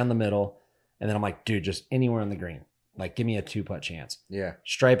one right down the middle. And then I'm like, dude, just anywhere on the green. Like, give me a 2-putt chance. Yeah.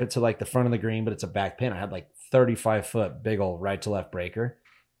 Stripe it to like the front of the green, but it's a back pin. I had like 35-foot big old right to left breaker.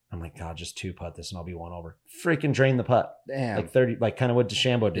 I'm like, God, just 2-putt this and I'll be 1 over. Freaking drain the putt. Damn. Like 30, like kind of what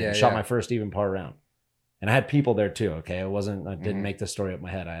DeChambeau did. Shot my first even par round. And I had people there too, okay? I didn't make this story up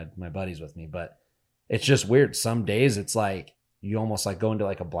my head. I had my buddies with me, but it's just weird. Some days it's like you almost like go into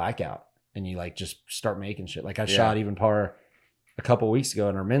like a blackout and you like just start making shit. Like I shot even par a couple of weeks ago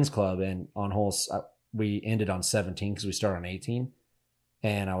in our men's club, and on holes we ended on 17 because we started on 18,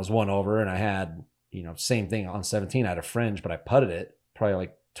 and I was 1 over, and I had, you know, same thing on 17. I had a fringe, but I putted it probably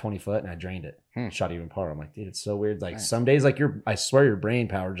like 20 foot, and I drained it. Shot even par. I'm like, dude, it's so weird. Like some days, like I swear your brain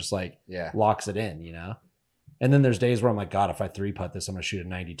power just like locks it in, you know. And then there's days where I'm like, God, if I 3-putt this, I'm gonna shoot at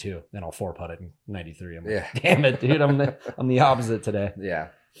 92. Then I'll 4-putt it in 93. I'm like, damn it, dude. I'm the opposite today. Yeah.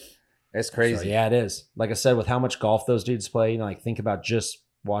 It's crazy. So, yeah, it is. Like I said, with how much golf those dudes play, you know, like think about just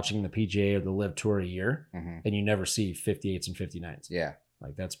watching the PGA or the Live Tour a year, and you never see 58s and 59s. Yeah.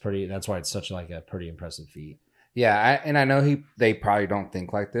 Like that's why it's such like a pretty impressive feat. Yeah. I know they probably don't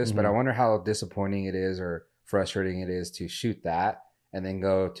think like this, but I wonder how disappointing it is or frustrating it is to shoot that and then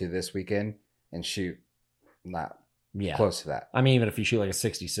go to this weekend and shoot not close to that. I mean, even if you shoot like a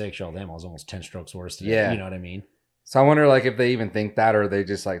 66, y'all, damn, I was almost 10 strokes worse today. Yeah. You know what I mean? So I wonder, like, if they even think that, or they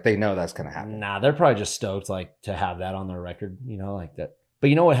just like they know that's gonna happen. Nah, they're probably just stoked like to have that on their record, you know, like that. But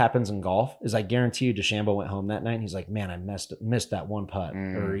you know what happens in golf is I guarantee you DeChambeau went home that night and he's like, man, I missed that 1 putt,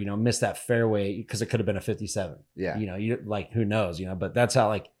 or you know, missed that fairway because it could have been a 57. Yeah, you know, you like who knows, you know. But that's how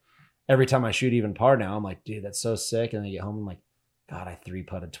like every time I shoot even par now, I'm like, dude, that's so sick. And then I get home, I'm like, God, I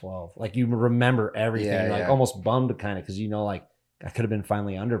 3-putted 12. Like you remember everything, you're like almost bummed kind of because you know, like I could have been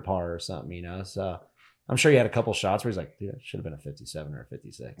finally under par or something, you know. So I'm sure he had a couple shots where he's like, dude, it should have been a 57 or a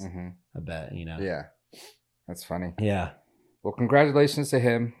 56. I bet, you know. Yeah. That's funny. Yeah. Well, congratulations to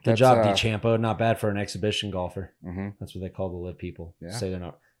him. Good job, DeChambeau. Not bad for an exhibition golfer. That's what they call the live people. Yeah. Say they're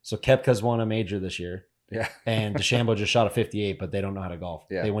not. So Koepka's won a major this year. Yeah. And DeChambeau just shot a 58, but they don't know how to golf.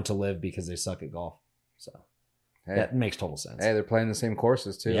 Yeah. They went to live because they suck at golf. So that makes total sense. Hey, they're playing the same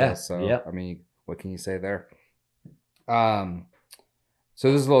courses too. Yeah. So, I mean, what can you say there?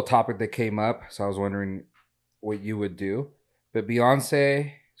 So this is a little topic that came up. So I was wondering what you would do. But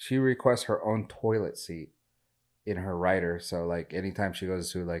Beyonce, she requests her own toilet seat in her rider. So like anytime she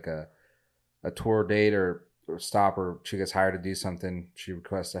goes to like a tour date or stop, or she gets hired to do something, she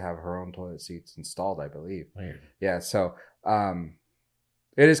requests to have her own toilet seats installed, I believe. Weird. Yeah. So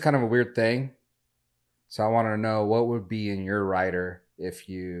it is kind of a weird thing. So I want to know what would be in your rider if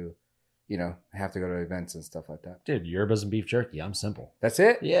you know, have to go to events and stuff like that. Dude, yerbas and beef jerky. I'm simple. That's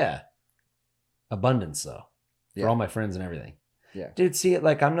it? Yeah. Abundance, though. For all my friends and everything. Yeah. Dude, see it,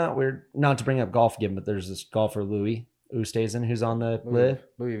 like, I'm not weird. Not to bring up golf again, but there's this golfer, Louis Oosthuizen, who's on the live.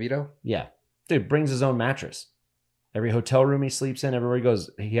 Louis Vito? Yeah. Dude, brings his own mattress. Every hotel room he sleeps in, everywhere he goes,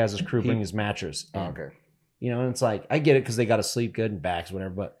 he has his crew bring his mattress in. Oh, okay. You know, and it's like, I get it because they got to sleep good and backs,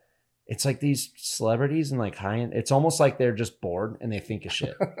 whatever, but it's like these celebrities and like high-end, it's almost like they're just bored and they think of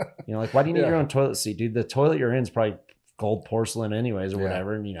shit. You know, like, why do you need your own toilet seat? Dude, the toilet you're in is probably gold porcelain anyways or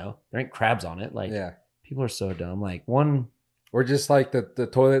whatever. And, you know, there ain't crabs on it. Like, people are so dumb. Like, or just like the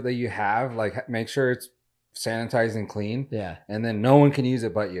toilet that you have, like, make sure it's sanitized and clean. Yeah. And then no one can use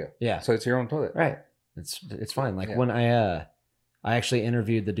it but you. Yeah. So it's your own toilet. Right. It's fine. Like when I actually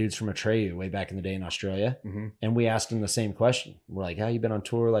interviewed the dudes from Atreyu way back in the day in Australia, and we asked them the same question. We're like, how you been on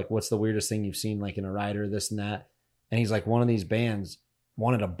tour? Like, what's the weirdest thing you've seen, like in a rider, this and that? And he's like, one of these bands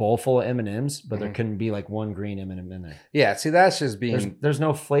wanted a bowl full of M&Ms, but there couldn't be like one green M&M in there. Yeah, see, that's just being... There's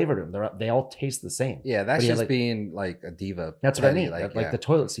no flavor to them. They all taste the same. Yeah, that's just like, being like a diva. That's what I mean. Like the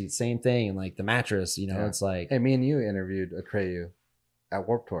toilet seat, same thing. And like the mattress, you know, it's like... Hey, me and you interviewed Atreyu at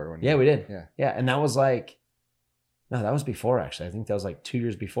Warped Tour. Yeah, we did. Yeah, and that was like... No, that was before, actually. I think that was like 2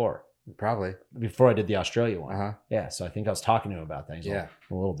 years before. Probably. Before I did the Australia one. Yeah, so I think I was talking to him about that. He's like,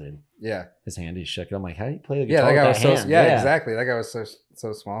 a little dude. Yeah. His hand, he's shook. I'm like, how do you play the guitar that guy with was that so... hand? Yeah, exactly. That guy was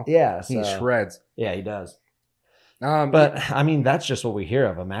so small. Yeah. He shreds. Yeah, he does. But, I mean, that's just what we hear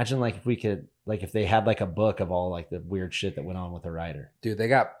of. Imagine, like, if we could... Like, if they had, like, a book of all, like, the weird shit that went on with a rider. Dude,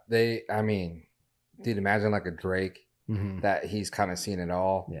 imagine, like, a Drake that he's kind of seen it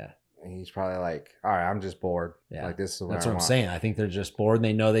all. Yeah. he's probably like, all right, I'm just bored. Yeah. Like this is what That's I what I'm want. saying. I think they're just bored and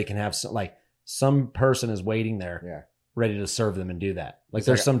they know they can have some person is waiting there Yeah. ready to serve them and do that. Like It's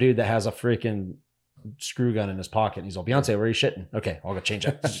there's like some dude that has a freaking screw gun in his pocket and he's all, Beyonce, where are you shitting? Okay, I'll go change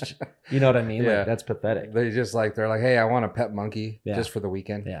it. You know what I mean? Yeah. Like that's pathetic. They're like, hey, I want a pet monkey Yeah. just for the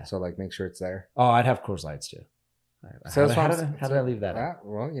weekend. Yeah. So like make sure it's there. Oh, I'd have Coors Lights too. So How did I leave that out?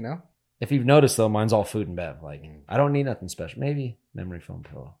 Well, you know. If you've noticed though, mine's all food and bev. Like I don't need nothing special. Maybe memory foam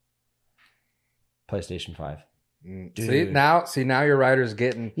pillow. PlayStation 5. See now your rider's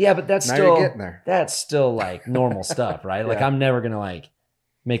getting. Yeah, but that's now still you're getting there. That's still like normal stuff, right? Like Yeah. I'm never gonna like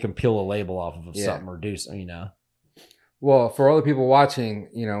make them peel a label off of Yeah. something or do something, you know. Well, for all the people watching,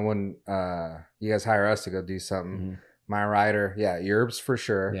 you know, when you guys hire us to go do something, my rider, herbs for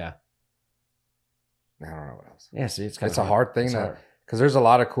sure. Yeah. I don't know what else. Yeah, see, it's a hard thing because there's a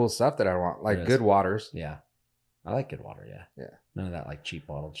lot of cool stuff that I want, like good waters. Yeah. I like good water, yeah. Yeah. None of that like cheap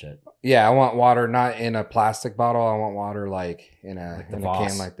bottled shit. Yeah, I want water not in a plastic bottle. I want water like in a Voss.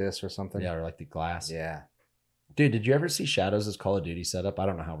 can like this or something. Yeah, or like the glass. Yeah. Dude, did you ever see Shadows' Call of Duty setup? I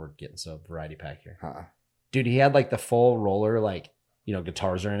don't know how we're getting so variety pack here. Dude, he had like the full roller, like, you know,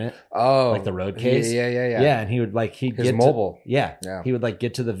 guitars are in it. Oh. Like the road case. Yeah. Yeah, and he would like, he'd His get mobile. Yeah. Yeah. He would like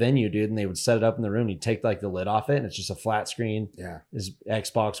get to the venue, dude, and they would set it up in the room. He'd take like the lid off it, and it's just a flat screen. Yeah. His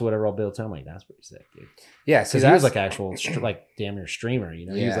Xbox, whatever, all built in. I'm like, that's pretty sick, dude. Yeah. Because he was like actual, like damn near streamer, you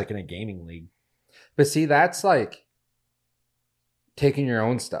know? He was Yeah. like in a gaming league. But see, that's like taking your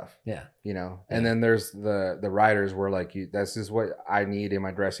own stuff. Yeah. You know, and then there's the riders where like this is what I need in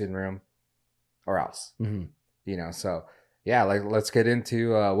my dressing room or else. Mm-hmm. You know, so yeah, like let's get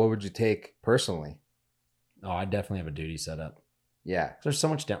into what would you take personally? Oh, I definitely have a duty set up. Yeah. There's so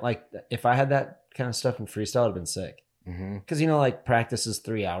much down. Like if I had that kind of stuff in freestyle, I'd have been sick. Mm-hmm. Because, you know, like practice is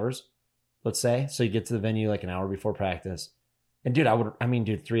 3 hours, let's say. So you get to the venue like an hour before practice. And dude,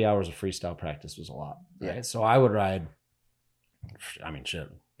 3 hours of freestyle practice was a lot. Right. Yeah. So I would ride,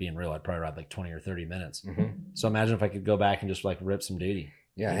 being real, I'd probably ride like 20 or 30 minutes. Mm-hmm. So imagine if I could go back and just like rip some duty.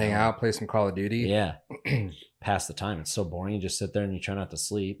 Yeah, hang out, play some Call of Duty. Yeah. Pass the time. It's so boring. You just sit there and you try not to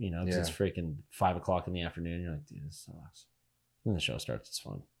sleep, you know, because it's freaking 5 o'clock in the afternoon. You're like, dude, this sucks. Then the show starts. It's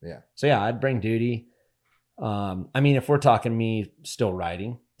fun. Yeah. So yeah, I'd bring duty. If we're talking me still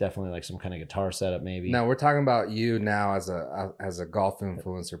riding, definitely like some kind of guitar setup, maybe. No, we're talking about you now as a golf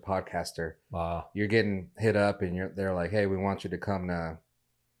influencer podcaster. Wow. You're getting hit up and they're like, hey, we want you to come to,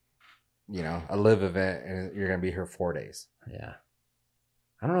 you know, a live event and you're gonna be here 4 days. Yeah.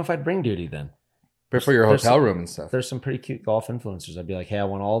 I don't know if I'd bring duty then. But for your hotel room and stuff. There's some pretty cute golf influencers. I'd be like, hey, I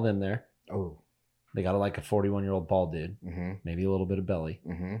want all of them there. Oh. They got like a 41-year-old bald dude. Mm-hmm. Maybe a little bit of belly.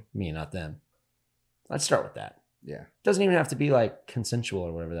 Mm-hmm. Me, not them. I'd start with that. Yeah. Doesn't even have to be like consensual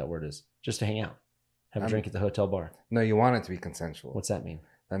or whatever that word is. Just to hang out. Have a drink at the hotel bar. No, you want it to be consensual. What's that mean?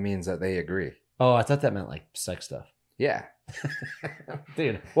 That means that they agree. Oh, I thought that meant like sex stuff. Yeah.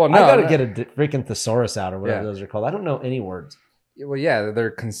 Dude. Well, no. I got to get a freaking thesaurus out or whatever those are called. I don't know any words. Well, yeah,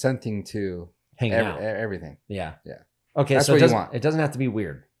 they're consenting to hang out. Everything. Yeah. Yeah. Okay, that's so what you want. It doesn't have to be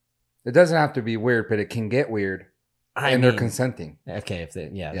weird. It doesn't have to be weird, but it can get weird. They're consenting. Okay, if they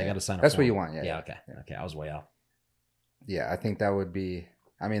got to sign up. That's what you want. Yeah. Yeah. Okay. Okay. I was way off. Yeah, I think that would be.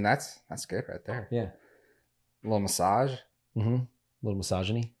 I mean, that's good right there. Yeah. A little massage. Mm-hmm. A little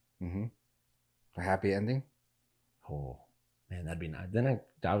misogyny. Mm-hmm. A happy ending. Oh man, that'd be nice. Then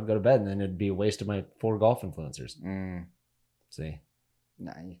I would go to bed, and then it'd be a waste of my 4 golf influencers. See.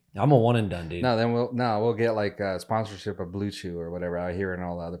 Nah, I'm a one and done, dude. No, then we'll get like a sponsorship of Blue Chew or whatever I hear in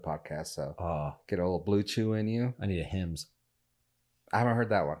all the other podcasts. So get a little Blue Chew in you. I need a Hims. I haven't heard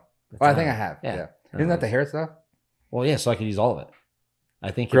that one. I think I have. Yeah. Isn't that the hair stuff? Well, yeah. So I could use all of it.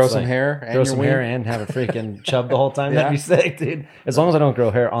 I think grow some hair, and grow some hair, and have a freaking chub the whole time. That'd be sick, dude. As long as I don't grow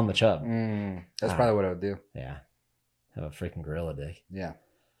hair on the chub. That's probably what I would do. Yeah. Have a freaking gorilla dick. Yeah.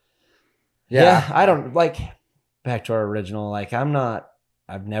 Yeah. I don't like. Back to our original. Like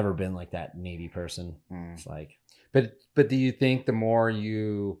I've never been like that needy person. It's like, but do you think the more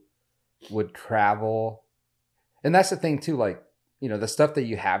you would travel, and that's the thing too, like, you know, the stuff that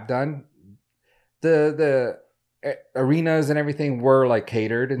you have done, the arenas and everything were like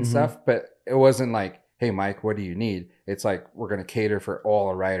catered and stuff, but it wasn't like, hey, Mike, what do you need? It's like, we're going to cater for all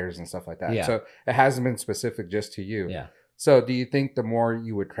the riders and stuff like that. Yeah. So it hasn't been specific just to you. Yeah. So do you think the more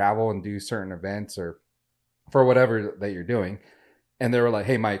you would travel and do certain events or for whatever that you're doing, and they were like,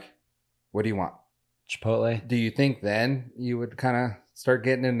 hey, Mike, what do you want? Chipotle. Do you think then you would kind of start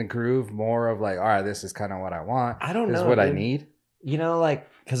getting in the groove more of like, all right, this is kind of what I want. I don't know. This is what I need. You know, like,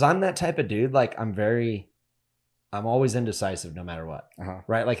 because I'm that type of dude. Like, I'm always indecisive no matter what.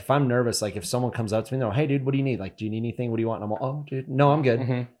 Right? Like, if I'm nervous, like, if someone comes up to me and they're like, hey, dude, what do you need? Like, do you need anything? What do you want? And I'm like, oh, dude, no, I'm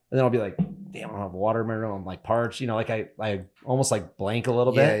good. And then I'll be like, damn, I don't have water in my room. I'm like parched. You know, like I almost like blank a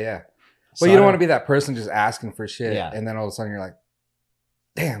little bit. Yeah. So Well, you don't want to be that person just asking for shit. Yeah. And then all of a sudden you're like,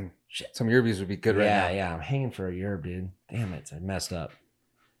 damn, shit, some yerbies would be good right now. Yeah. I'm hanging for a yerb, dude. Damn it. I messed up.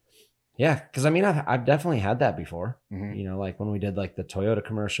 Yeah. Cause I mean, I've definitely had that before. Mhm. You know, like when we did like the Toyota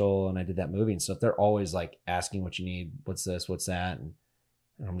commercial and I did that movie and stuff, they're always like asking what you need. What's this? What's that? And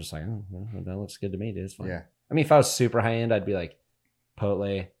I'm just like, oh, well, that looks good to me, dude. It's fine. Yeah. I mean, if I was super high end, I'd be like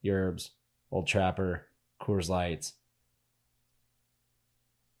Potle, Yerbs, Old Trapper, Coors Lights,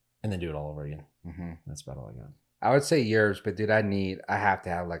 and then do it all over again. Mm-hmm. That's about all I got. I would say yerbs, but dude, I have to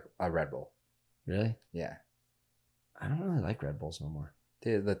have like a Red Bull. Really? Yeah. I don't really like Red Bulls no more.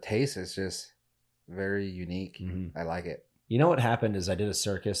 Dude, the taste is just very unique. Mm-hmm. I like it. You know what happened is I did a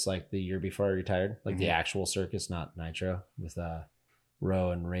circus like the year before I retired, like the Mhm. actual circus, not Nitro, with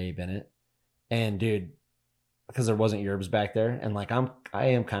Roe and Ray Bennett. And dude, because there wasn't yerbs back there, and like I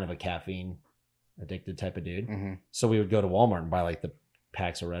am kind of a caffeine addicted type of dude. Mm-hmm. So we would go to Walmart and buy like the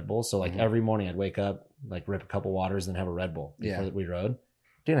packs of Red Bulls. So like Mhm. every morning I'd wake up, like rip a couple waters, then have a Red Bull before Yeah. we rode.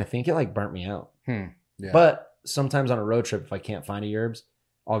 Dude, I think it like burnt me out. Yeah. But sometimes on a road trip, if I can't find a yerbs,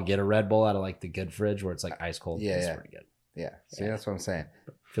 I'll get a Red Bull out of like the good fridge where it's like ice cold. Yeah, It's yeah. pretty good. Yeah. See, Yeah. that's what I'm saying.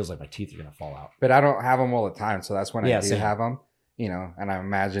 Feels like my teeth are gonna fall out. But I don't have them all the time. So that's when Yeah, I do same. have them, you know, and I'm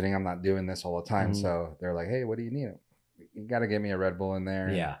imagining I'm not doing this all the time. Mhm. So they're like, hey, what do you need? You got to get me a Red Bull in there.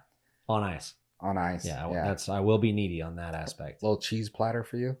 Yeah, on ice. On ice. Yeah, Yeah. I will be needy on that aspect. Little cheese platter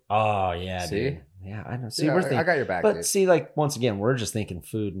for you. Oh yeah, See? dude. Yeah, I know. See, Yeah, we're thinking, I got your back, but dude. see, like once again, we're just thinking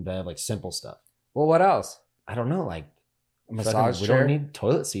food and bev, like simple stuff. Well, what else? I don't know, like A massage we chair? don't need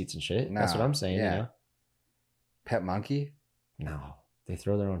toilet seats and shit. That's No, what I'm saying. yeah. You know? Pet monkey? No, they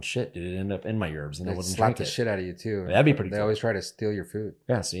throw their own shit. Did it end up in my yerbs and I They wouldn't slap drink the it? shit out of you too. That'd be pretty They cool. always try to steal your food.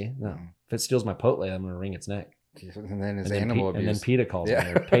 Yeah, see, no. Mm. If it steals my Potle, I'm gonna wring its neck. And then his And then, animal and then abuse. PETA calls Yeah.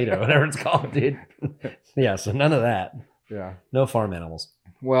 me, or PETA, whatever it's called, dude. Yeah, so none of that. Yeah. No farm animals.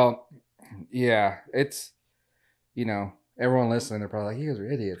 Well, yeah, it's, you know, everyone listening, they're probably like, you guys are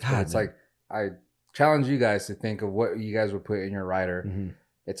idiots. But God, it's no. like, I challenge you guys to think of what you guys would put in your rider. Mhm.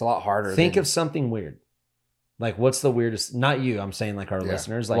 It's a lot harder. Think than, of something weird. Like, what's the weirdest? Not you. I'm saying like our Yeah.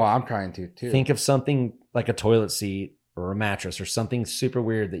 listeners. Like, well, I'm trying to too. think of something like a toilet seat or a mattress or something super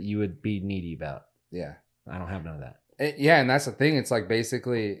weird that you would be needy about. Yeah. I don't have none of that. Yeah, and that's the thing. It's like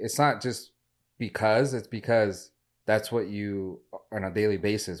basically, it's not just because, it's because that's what you on a daily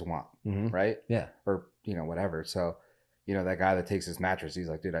basis want, Mm-hmm. right? Yeah. Or, you know, whatever. So, you know, that guy that takes his mattress, he's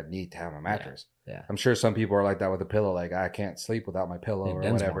like, dude, I need to have a mattress. Yeah. I'm sure some people are like that with a pillow. Like, I can't sleep without my pillow Yeah, or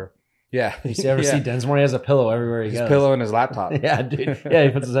Densmore. whatever. Yeah. You ever see Densmore? He has a pillow everywhere he his goes. pillow and his laptop. Yeah, dude. Yeah, he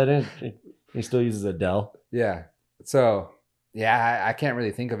puts his head in. He still uses a Dell. Yeah. So, yeah, I can't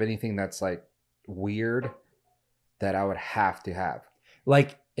really think of anything that's like weird that I would have to have.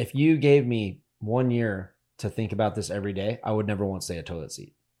 Like, if you gave me 1 year to think about this every day, I would never once say a toilet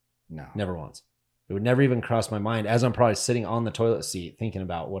seat. No. Never once. It would never even cross my mind as I'm probably sitting on the toilet seat thinking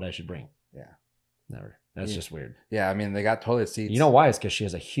about what I should bring. Yeah. Never. That's Yeah. just weird. Yeah, I mean, they got toilet seats. You know why? It's because she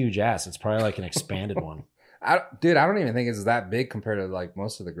has a huge ass. It's probably like an expanded one. Dude, I don't even think it's that big compared to like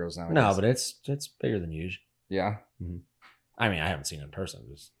most of the girls nowadays. No, but it's bigger than usual. yeah. I mean, I haven't seen it in person. I'm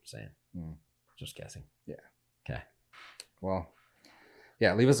just saying. Mm. Just guessing. Yeah. Okay. Well,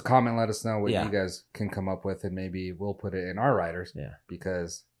 yeah, leave us a comment. Let us know what Yeah. you guys can come up with, and maybe we'll put it in our riders Yeah.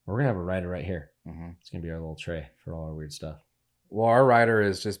 because, We're going to have a rider right here. mhm. It's going to be our little tray for all our weird stuff. Well, our rider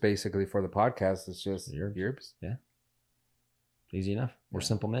is just basically for the podcast. It's just Yerbs. yerbs. Easy enough. We're Yeah.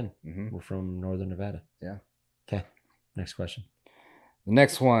 simple men. hmm We're from Northern Nevada. Yeah. Okay. Next question. The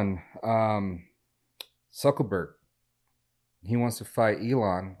next one, Zuckerberg. He wants to fight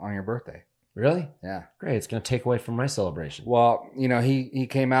Elon on your birthday. Really? Yeah. Great. It's going to take away from my celebration. Well, you know, he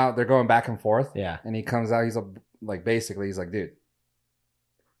came out. They're going back and forth. Yeah. And he comes out. He's like, basically, he's like, dude,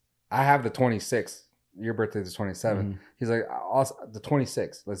 I have the 26th. Your birthday's the 27th. Mhm. He's like, the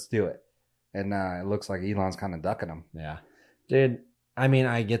 26th. Let's do it. And it looks like Elon's kind of ducking him. Yeah. Dude, I mean,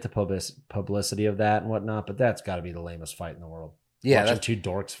 I get the publicity of that and whatnot, but that's got to be the lamest fight in the world. Yeah. Watching That's, two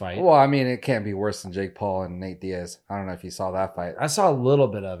dorks fight. well, I mean, it can't be worse than Jake Paul and Nate Diaz. I don't know if you saw that fight. I saw a little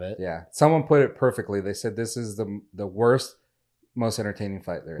bit of it. Yeah. Someone put it perfectly. They said this is the worst, most entertaining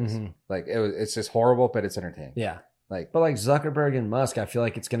fight there is. Mhm. Like, it's just horrible, but it's entertaining. Yeah. Like, But like Zuckerberg and Musk, I feel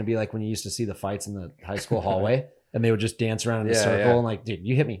like it's going to be like when you used to see the fights in the high school hallway and they would just dance around in a Yeah, circle yeah. and like, dude,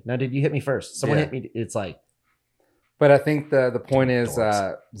 you hit me. No, dude, you hit me first. Someone Yeah. hit me. It's like, but I think the point is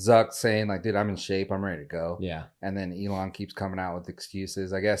Dorks. Zuck saying like, dude, I'm in shape. I'm ready to go. yeah. And then Elon keeps coming out with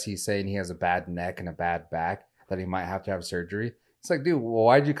excuses. I guess he's saying he has a bad neck and a bad back that he might have to have surgery. It's like, dude, well,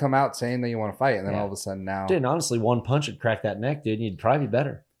 why'd you come out saying that you want to fight? And then Yeah. all of a sudden now, Dude, and honestly, one punch would crack that neck, dude. And you'd probably be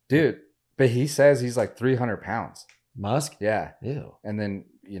better. Dude, but he says he's like 300 pounds. Musk? Yeah. Ew. And then,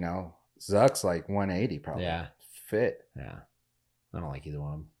 Zuck's like 180 probably. Yeah. Fit. Yeah. I don't like either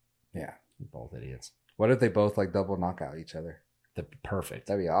one of them. Yeah. Both idiots. What if they both like double knockout each other? That'd be perfect.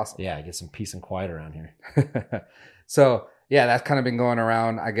 That'd be awesome. Yeah, get some peace and quiet around here. So, yeah, that's kind of been going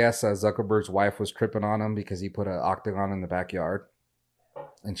around. I guess Zuckerberg's wife was tripping on him because he put an octagon in the backyard.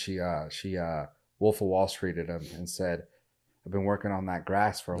 And she Wolf of Wall Streeted him and said, I've been working on that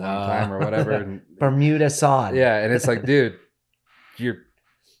grass for a long time or whatever. And, Bermuda sod. Yeah, and it's like, dude, you're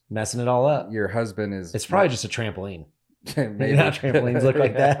messing it all up. Your husband is... It's probably just a trampoline. Maybe. Not trampolines look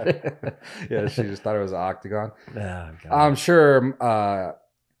like that. Yeah, she just thought it was an octagon. Oh, I'm sure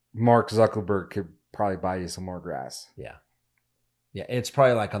Mark Zuckerberg could probably buy you some more grass. Yeah. Yeah, it's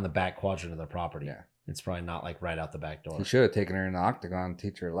probably like on the back quadrant of the property. Yeah. It's probably not like right out the back door. He should have taken her in the octagon and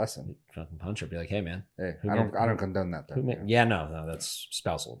teach her a lesson. Fucking punch her, be like, hey man. Hey, I don't condone that though. No, that's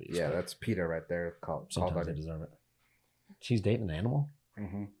spousal abuse. Yeah, that's PETA right there. Sometimes they deserve it. She's dating an animal?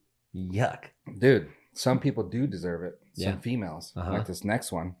 Mm-hmm. Yuck. Dude, some people do deserve it. Some Yeah. females. Like this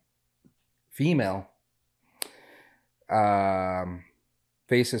next one. Female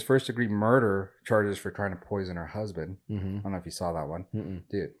faces first-degree murder charges for trying to poison her husband. Mm-hmm. I don't know if you saw that one. Mm-mm.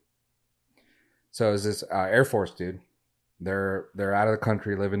 Dude. So is this Air Force dude. They're out of the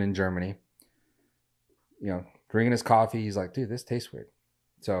country, living in Germany. Drinking his coffee. He's like, dude, this tastes weird.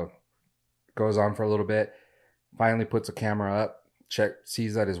 So goes on for a little bit. Finally puts a camera up.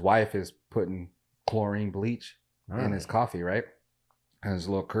 Sees that his wife is putting chlorine bleach in his coffee, right? And his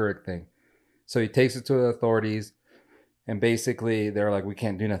little Keurig thing. So he takes it to the authorities. And basically they're like, we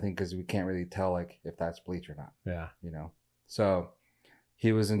can't do nothing because we can't really tell like if that's bleach or not. Yeah. So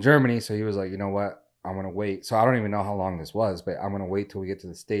he was in Germany, so he was like, you know what? I'm going to wait. So I don't even know how long this was, but I'm going to wait till we get to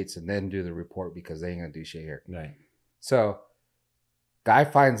the States and then do the report because they ain't going to do shit here. Right. So guy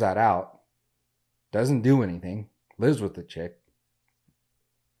finds that out, doesn't do anything, lives with the chick,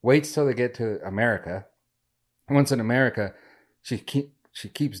 waits till they get to America. And once in America, she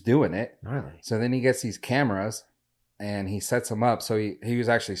keeps doing it. Really? So then he gets these cameras and he sets them up. So he was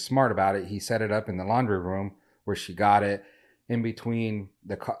actually smart about it. He set it up in the laundry room where she got it. In between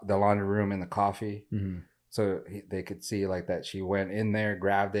the laundry room and the coffee. Mm-hmm. So they could see like that she went in there,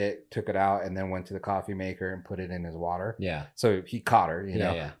 grabbed it, took it out, and then went to the coffee maker and put it in his water. Yeah. So he caught her, you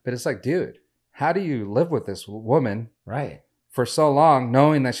know. Yeah. But it's like, dude, how do you live with this woman right for so long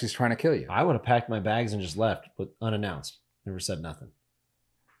knowing that she's trying to kill you? I would have packed my bags and just left unannounced. Never said nothing.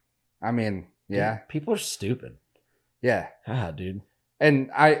 I mean, yeah. Dude, people are stupid. Yeah. Dude.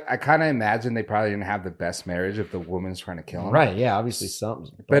 And I kind of imagine they probably didn't have the best marriage if the woman's trying to kill him. Right, yeah, obviously something.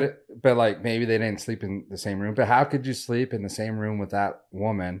 But like maybe they didn't sleep in the same room. But how could you sleep in the same room with that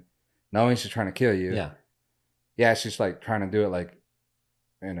woman knowing she's trying to kill you? Yeah. Yeah, she's like trying to do it like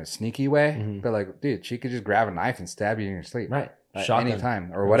in a sneaky way. Mm-hmm. But like, dude, she could just grab a knife and stab you in your sleep. Right.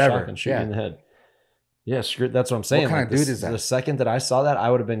 Anytime or whatever. And shoot you in the head. Yeah, screw. That's what I'm saying. What kind of dude is that? The second that I saw that, I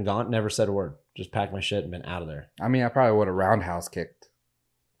would have been gone, never said a word. Just packed my shit and been out of there. I mean, I probably would have roundhouse kicked.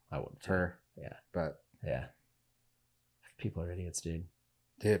 I wouldn't. Her. Yeah. But. Yeah. People are idiots, dude.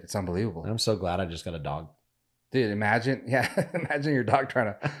 Dude, it's unbelievable. I'm so glad I just got a dog. Dude, imagine your dog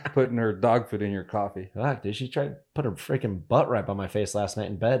trying to putting her dog food in your coffee. Fuck, dude. She tried to put her freaking butt right by my face last night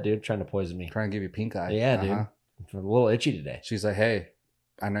in bed, dude, trying to poison me. Trying to give you pink eye. Yeah, dude. I'm a little itchy today. She's like, hey,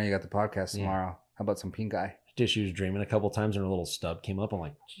 I know you got the podcast tomorrow. How about some pink eye? Dude, she was dreaming a couple times and her little stub came up. I'm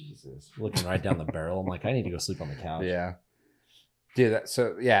like, Jesus. Looking right down the barrel. I'm like, I need to go sleep on the couch. Yeah. Dude,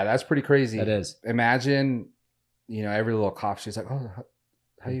 that's pretty crazy. That is. Imagine, every little cough, she's like, oh,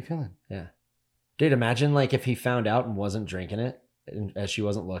 how you feeling? Yeah. Dude, imagine like if he found out and wasn't drinking it as she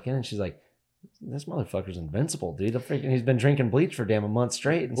wasn't looking and she's like, this motherfucker's invincible, dude. He's been drinking bleach for damn a month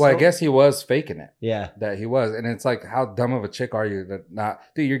straight. Well, I guess he was faking it. Yeah. That he was. And it's like, how dumb of a chick are you that not...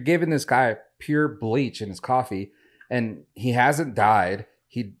 Dude, you're giving this guy pure bleach in his coffee and he hasn't died.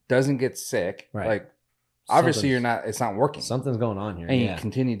 He doesn't get sick. Right. Like, obviously it's not working. Something's going on here. And you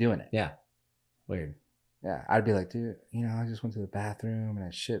continue doing it. Yeah. Weird. Yeah. I'd be like, dude, I just went to the bathroom and I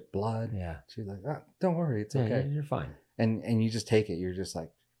shit blood. Yeah. She's like, oh, don't worry. It's okay. You're fine. And you just take it. You're just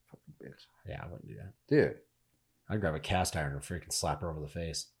like, fucking bitch. Yeah, I wouldn't do that. Dude. I'd grab a cast iron and freaking slap her over the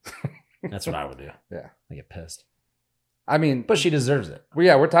face. That's what I would do. Yeah. I get pissed. I mean. But she deserves it. Well,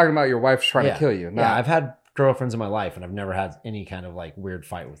 yeah, we're talking about your wife's trying to kill you. Yeah, I've had girlfriends in my life and I've never had any kind of like weird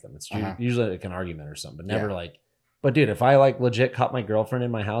fight with them. It's usually like an argument or something, but never like. But dude, if I like legit caught my girlfriend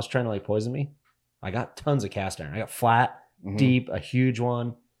in my house trying to like poison me, I got tons of cast iron. I got flat, deep, a huge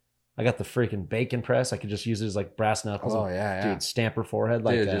one. I got the freaking bacon press. I could just use it as like brass knuckles. Oh yeah, dude, stamp her forehead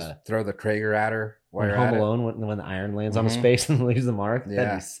like dude, just throw the Traeger at her. while you're Home at it. Alone, when the iron lands on his face and leaves the mark. Yeah.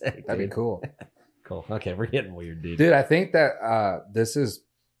 That'd be sick. That'd be cool. Cool. Okay, we're getting weird, dude. Dude, I think that this is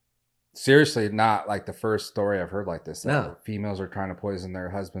seriously not like the first story I've heard like this. No. Females are trying to poison their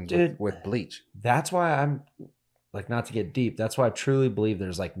husbands Dude, with bleach. That's why I'm like, not to get deep, that's why I truly believe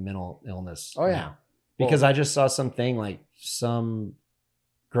there's like mental illness now. Because I just saw something like some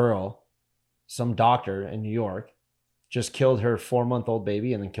girl, some doctor in New York just killed her 4-month-old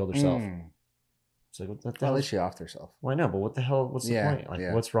baby and then killed herself. It's like, what the hell? At least she offed herself. Well, I know, but what the hell? What's the point?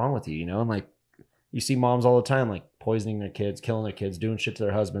 Like, what's wrong with you? You know, and like, you see moms all the time, like poisoning their kids, killing their kids, doing shit to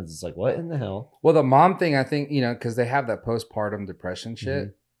their husbands. It's like, what in the hell? Well, the mom thing, I think, you know, because they have that postpartum depression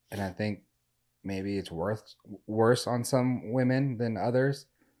shit. And I think maybe it's worse on some women than others.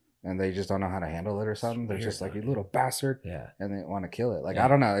 And they just don't know how to handle it or something. They're just like, you little bastard. Yeah. And they want to kill it. Like, I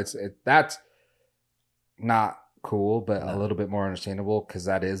don't know. That's not cool, but a little bit more understandable because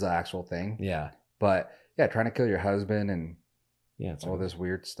that is an actual thing. Yeah. But yeah, trying to kill your husband and it's all this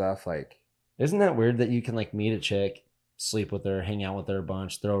weird stuff. Like, isn't that weird that you can like meet a chick, sleep with her, hang out with her a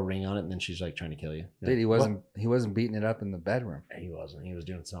bunch, throw a ring on it, and then she's like trying to kill you? Dude, he wasn't beating it up in the bedroom. He wasn't. He was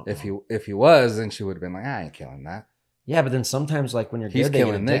doing something. If he was, then she would have been like, I ain't killing that. Yeah, but then sometimes like when you're good, they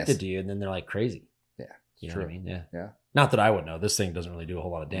get addicted to you, and then they're like crazy. Yeah, you know what I mean? Yeah, yeah. Not that I would know. This thing doesn't really do a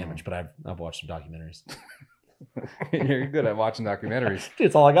whole lot of damage, but I've watched some documentaries. You're good at watching documentaries. Dude,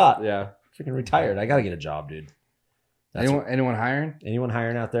 it's all I got. Yeah, freaking retired. I gotta get a job, dude. Anyone hiring? Anyone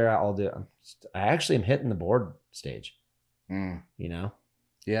hiring out there? I'll do. I actually am hitting the board stage. You know?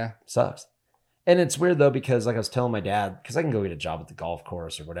 Yeah, sucks. And it's weird though because like I was telling my dad, because I can go get a job at the golf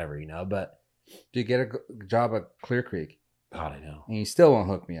course or whatever, you know. But do you get a job at Clear Creek? God, I know. And you still won't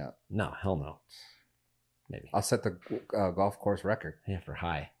hook me up. No, hell no. Maybe I'll set the golf course record. Yeah, for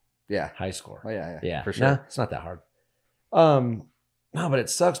high. Yeah, high score. Oh yeah, for sure. No, it's not that hard. No, but it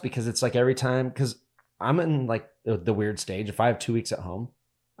sucks because it's like every time, because I'm in like the weird stage. If I have 2 weeks at home,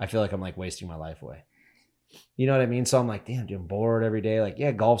 I feel like I'm like wasting my life away. You know what I mean? So I'm like, damn, dude, I'm bored every day. Like,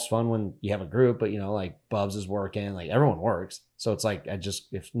 yeah, golf's fun when you have a group, but you know, like Bubs is working, like everyone works. So it's like,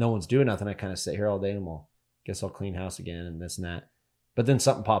 if no one's doing nothing, I kind of sit here all day and guess I'll clean house again and this and that. But then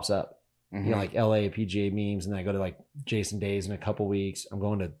something pops up, you know, like LA PGA memes. And then I go to like Jason Days in a couple weeks. I'm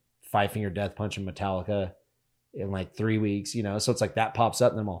going to 5 Finger Death Punch in Metallica in like 3 weeks, you know? So it's like that pops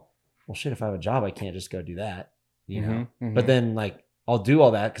up and then well, shit, if I have a job, I can't just go do that, you know? But then like, I'll do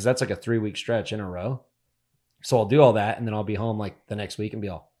all that because that's like a 3-week stretch in a row. So I'll do all that and then I'll be home like the next week and be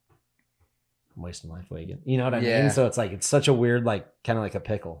all, I'm wasting life away again. You know what I mean? So it's like, it's such a weird, like kind of like a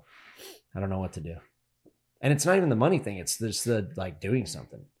pickle. I don't know what to do. And it's not even the money thing. It's just the like doing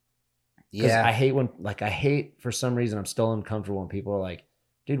something. Yeah. I hate for some reason, I'm still uncomfortable when people are like,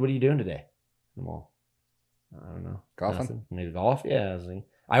 dude, what are you doing today? I'm all, I don't know. Golfing? Nothing. Maybe golf? Yeah.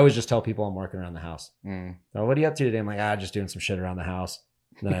 I always just tell people I'm working around the house. Oh, what are you up to today? I'm like, just doing some shit around the house.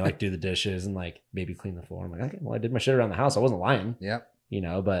 And then I like do the dishes and like maybe clean the floor. I'm like, okay, well, I did my shit around the house. I wasn't lying. Yep. You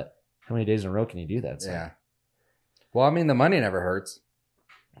know, but how many days in a row can you do that? So, yeah. Well, I mean, the money never hurts.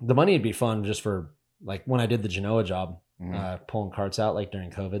 The money would be fun just for like when I did the Genoa job, pulling carts out like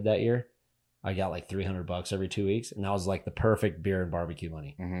during COVID that year. I got like $300 every 2 weeks. And that was like the perfect beer and barbecue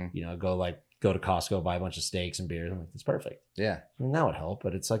money. You know, go to Costco, buy a bunch of steaks and beers. I'm like, it's perfect. Yeah. I mean, that would help.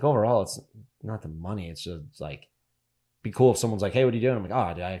 But it's like overall, it's not the money. It's just like, be cool if someone's like, hey, what are you doing? I'm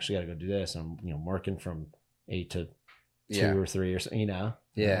like, I actually got to go do this. I'm, you know, working from 8 to 2 or 3 or something, you know?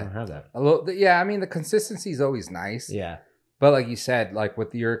 Yeah. I don't have that. I mean, the consistency is always nice. Yeah. But like you said, like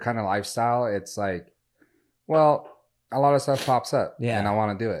with your kind of lifestyle, it's like, well, a lot of stuff pops up. Yeah. And I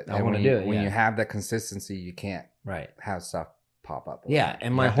want to do it. I want to do it. When you have that consistency, you can't have stuff pop up. Yeah.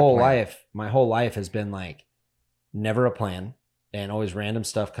 And my whole life has been like never a plan. And always random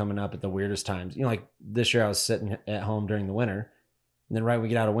stuff coming up at the weirdest times. You know, like this year I was sitting at home during the winter. And then right when we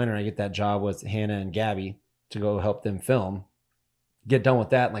get out of winter, I get that job with Hannah and Gabby to go help them film. Get done with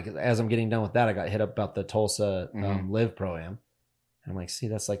that. Like as I'm getting done with that, I got hit up about the Tulsa Live Pro-Am. I'm like, see,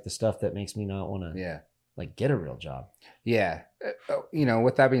 that's like the stuff that makes me not want to like get a real job. Yeah. You know,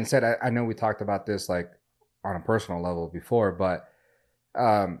 with that being said, I know we talked about this like on a personal level before, but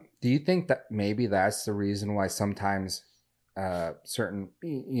do you think that maybe that's the reason why sometimes certain,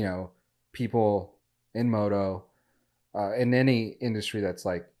 you know, people in moto, in any industry that's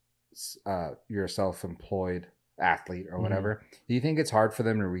like you're a self-employed athlete or whatever, do you think it's hard for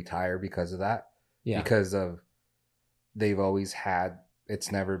them to retire because of that? Yeah. Because of they've always had,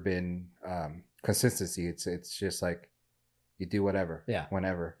 it's never been consistency. It's just like you do whatever,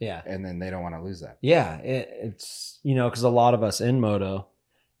 whenever, and then they don't want to lose that. Yeah, it's, you know, because a lot of us in moto,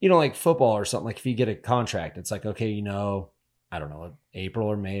 you know, like football or something, like if you get a contract, it's like, okay, you know, I don't know, April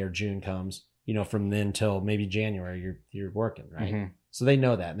or May or June comes, from then till maybe January, you're working, right? Mm-hmm. So they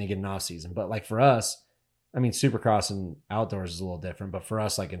know that and they get an off season. But like for us, I mean, Supercross and outdoors is a little different, but for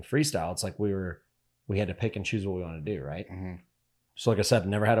us, like in freestyle, it's like we had to pick and choose what we want to do, right? Mm-hmm. So like I said,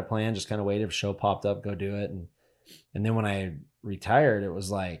 never had a plan, just kind of waited if a show popped up, go do it. And then when I retired, it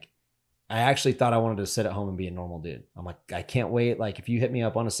was like, I actually thought I wanted to sit at home and be a normal dude. I'm like, I can't wait. Like if you hit me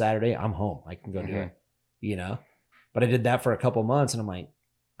up on a Saturday, I'm home. I can go do it, But I did that for a couple months and I'm like,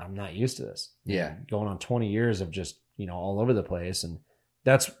 I'm not used to this. Yeah. Going on 20 years of just, all over the place. And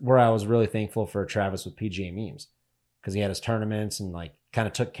that's where I was really thankful for Travis with PGA Memes, because he had his tournaments and like kind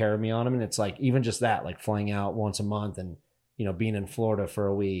of took care of me on them. And it's like, even just that, like flying out once a month and, being in Florida for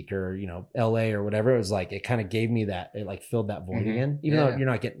a week or, LA or whatever, it was like, it kind of gave me that, it like filled that void again, even though you're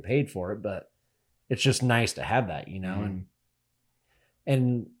not getting paid for it, but it's just nice to have that,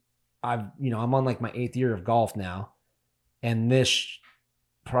 and I've, I'm on like my 8th year of golf now, and this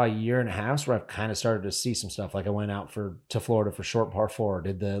probably year and a half where I've kind of started to see some stuff. Like I went out to Florida for short par 4,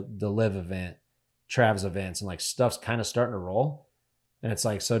 did the live event, Trav's events, and like stuff's kind of starting to roll. And it's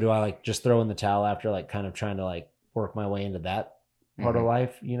like, so do I like just throw in the towel after like kind of trying to like work my way into that part of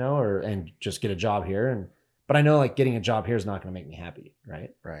life, and just get a job here. But I know like getting a job here is not going to make me happy.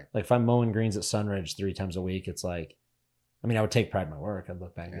 Right. Right. Like if I'm mowing greens at Sunridge 3 times a week, it's like, I mean, I would take pride in my work. I'd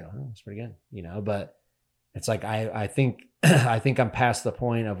look back and go, oh, it's pretty good, but it's like, I think, I think I'm past the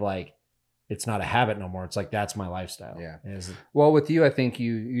point of like, it's not a habit no more. It's like, that's my lifestyle. Yeah. Well, with you, I think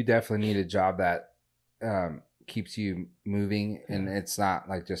you definitely need a job that keeps you moving and it's not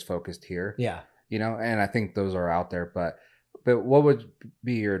like just focused here. Yeah. And I think those are out there, but what would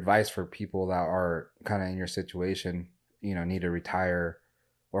be your advice for people that are kind of in your situation, need to retire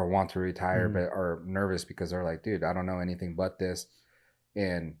or want to retire, but are nervous because they're like, dude, I don't know anything but this.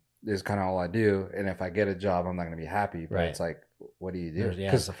 And this is kind of all I do. And if I get a job, I'm not going to be happy, but it's like, what do you do?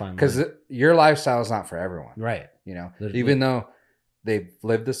 Because your lifestyle is not for everyone. Right. Even though they've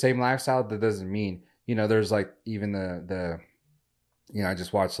lived the same lifestyle, that doesn't mean, there's like even the I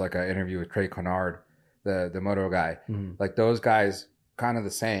just watched like an interview with Trey Kennard, the moto guy. Like those guys kind of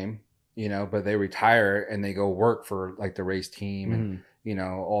the same, but they retire and they go work for like the race team and,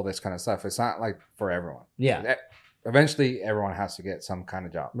 all this kind of stuff. It's not like for everyone. Yeah. Eventually everyone has to get some kind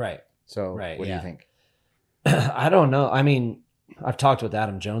of job. Right. So what do you think? I don't know. I mean, I've talked with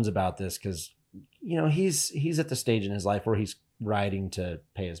Adam Jones about this because, he's at the stage in his life where he's riding to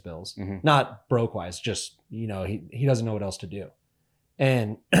pay his bills, not broke wise, just, he doesn't know what else to do.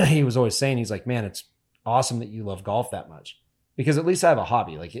 And he was always saying, he's like, man, it's awesome that you love golf that much, because at least I have a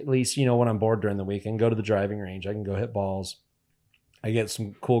hobby. Like at least, when I'm bored during the week, I can go to the driving range. I can go hit balls. I get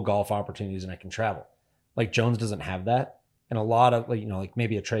some cool golf opportunities and I can travel. Like Jones doesn't have that. And a lot of like, like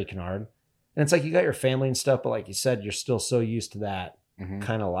maybe a Trey Kennard. And it's like, you got your family and stuff, but like you said, you're still so used to that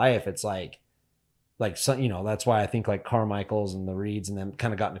kind of life. It's like some, that's why I think like Carmichael's and the Reeds and them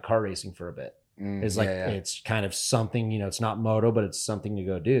kind of got into car racing for a bit. It's like, it's kind of something, it's not moto, but it's something to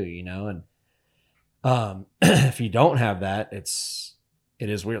go do, and if you don't have that, it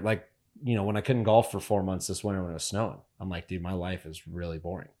is weird. Like, when I couldn't golf for 4 months this winter when it was snowing, I'm like, dude, my life is really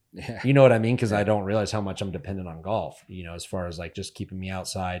boring. Yeah. You know what I mean? Because I don't realize how much I'm dependent on golf, as far as like just keeping me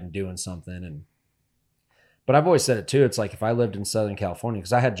outside and doing something. But I've always said it too. It's like if I lived in Southern California,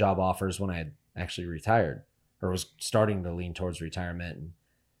 because I had job offers when I had actually retired or was starting to lean towards retirement. And,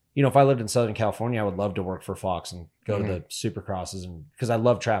 if I lived in Southern California, I would love to work for Fox and go to the Supercrosses, and because I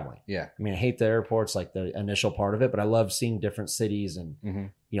love traveling. Yeah. I mean, I hate the airports, like the initial part of it, but I love seeing different cities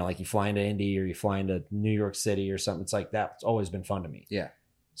and, like you fly into Indy or you fly into New York City or something. It's like, that's always been fun to me. Yeah.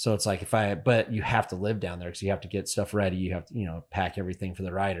 So it's like but you have to live down there because you have to get stuff ready. You have to, pack everything for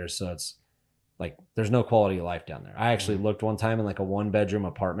the riders. So it's like, there's no quality of life down there. I actually looked one time in like a 1-bedroom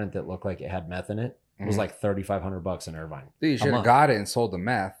apartment that looked like it had meth in it. It was like $3,500 in Irvine. Dude, you should have got it and sold the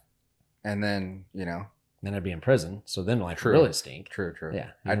meth. And then, then I'd be in prison. So then life would really stink. True. Yeah.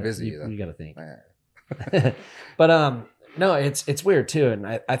 I'd visit you though. You got to think. But, no, it's weird too. And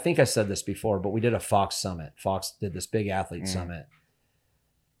I think I said this before, but we did a Fox summit. Fox did this big athlete summit.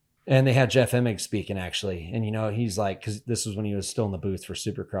 And they had Jeff Emig speaking actually. And, he's like, because this was when he was still in the booth for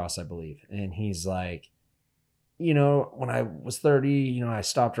Supercross, I believe. And he's like, when I was 30, I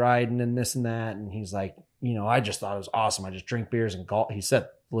stopped riding and this and that. And he's like, I just thought it was awesome. I just drink beers and golf. He said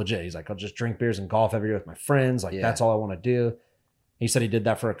legit, he's like, I'll just drink beers and golf every day with my friends. Like, that's all I want to do. He said he did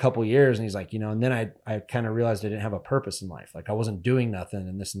that for a couple of years. And he's like, and then I kind of realized I didn't have a purpose in life. Like I wasn't doing nothing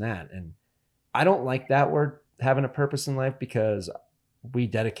and this and that. And I don't like that word, having a purpose in life, because we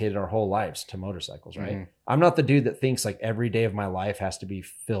dedicated our whole lives to motorcycles, right? I'm not the dude that thinks like every day of my life has to be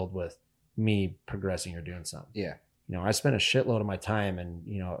filled with me progressing or doing something. Yeah. I spent a shitload of my time and,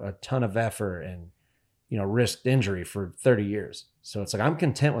 a ton of effort and, risked injury for 30 years. So it's like, I'm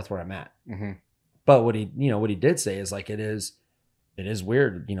content with where I'm at. Mm-hmm. But what he did say is like, it is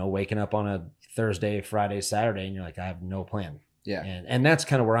weird, waking up on a Thursday, Friday, Saturday, and you're like, I have no plan. Yeah. And that's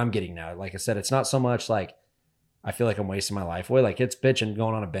kind of where I'm getting now. Like I said, it's not so much like, I feel like I'm wasting my life away. Like it's bitching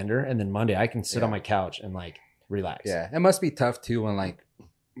going on a bender. And then Monday I can sit on my couch and like relax. Yeah. It must be tough too when like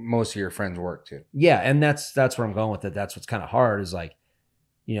most of your friends work too. Yeah. And that's where I'm going with it. That's what's kind of hard is like,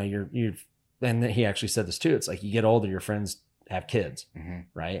 and he actually said this too. It's like you get older, your friends have kids,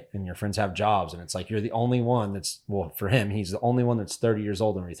 right? And your friends have jobs. And it's like, you're the only one for him, he's the only one that's 30 years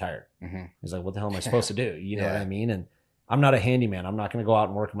old and retired. He's like, what the hell am I supposed to do? You know what I mean? And I'm not a handyman. I'm not going to go out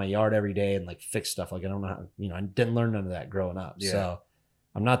and work in my yard every day and like fix stuff. Like I don't know how, I didn't learn none of that growing up. Yeah. So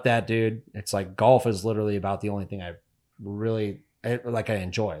I'm not that dude. It's like golf is literally about the only thing I really I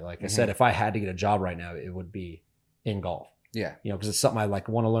enjoy. Like I said, if I had to get a job right now, it would be in golf. Yeah. Because it's something I like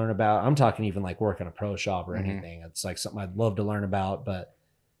want to learn about. I'm talking even like work in a pro shop or anything. It's like something I'd love to learn about. But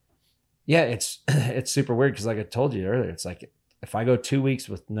yeah, it's super weird because like I told you earlier, it's like if I go 2 weeks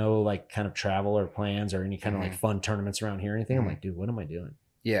with no like kind of travel or plans or any kind of like fun tournaments around here or anything, I'm like, dude, what am I doing?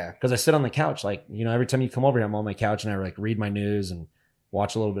 Yeah. Because I sit on the couch, like, every time you come over here, I'm on my couch and I like read my news and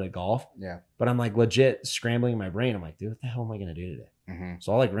watch a little bit of golf. Yeah. But I'm like legit scrambling in my brain. I'm like, dude, what the hell am I going to do today?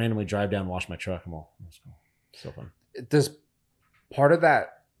 So I'll like randomly drive down, wash my truck. I'm all, let's go. So fun. Does part of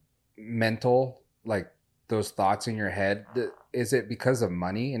that mental, like those thoughts in your head, is it because of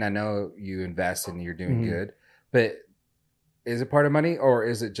money? And I know you invest and you're doing good, but is it part of money or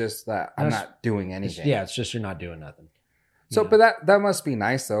is it just that I'm not doing anything? It's just you're not doing nothing. So, but that must be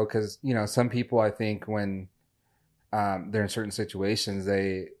nice though, because some people I think when they're in certain situations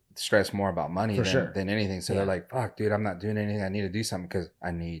they stress more about money than anything. So they're like, "Fuck, dude, I'm not doing anything. I need to do something because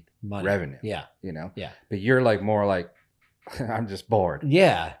I need money. Revenue." Yeah, Yeah. But you're like more like, I'm just bored.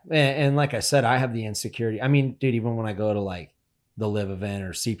 Yeah, and like I said, I have the insecurity. I mean, dude, even when I go to like the live event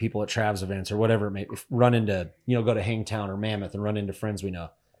or see people at Trav's events or whatever it may be, run into, go to Hangtown or Mammoth and run into friends we know.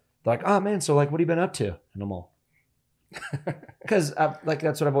 They're like, oh man, so like, what have you been up to? And I'm all, because like,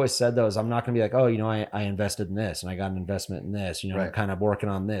 that's what I've always said though, is I'm not going to be like, oh, I invested in this and I got an investment in this, I'm kind of working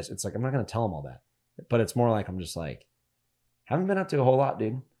on this. It's like, I'm not going to tell them all that, but it's more like, I'm just like, haven't been up to a whole lot,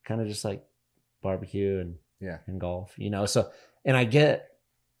 dude. Kind of just like barbecue and golf, so, and I get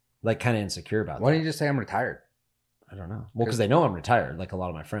like kind of insecure about that. Why don't you just say I'm retired? I don't know. Well, because they know I'm retired, like a lot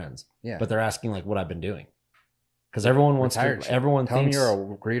of my friends. Yeah. But they're asking like what I've been doing. Because everyone wants retired to. Everyone tell thinks me you're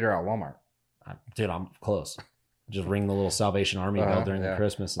a greeter at Walmart. Dude, I'm close. Just ring the little Salvation Army bell during the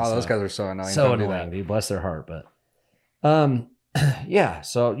Christmas. And those guys are so annoying. So annoying, dude. Bless their heart. But yeah.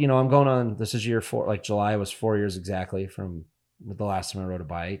 So I'm going on. This is year 4. Like July was 4 years exactly from the last time I rode a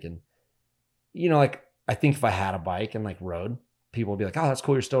bike, and like I think if I had a bike and like rode, people will be like, oh, that's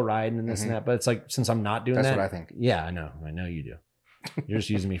cool. You're still riding and this and that. But it's like, since I'm not doing that's that. That's what I think. Yeah, I know you do. You're just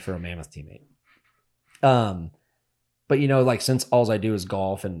using me for a Mammoth teammate. But like since all I do is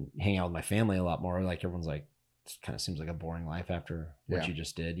golf and hang out with my family a lot more, like everyone's like, it kind of seems like a boring life after what you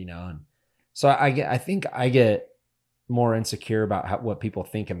just did, and so I think I get more insecure about what people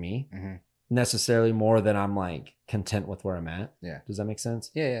think of me necessarily more than I'm like content with where I'm at. Yeah. Does that make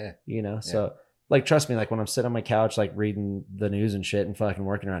sense? Yeah. So like, trust me, like when I'm sitting on my couch, like reading the news and shit and fucking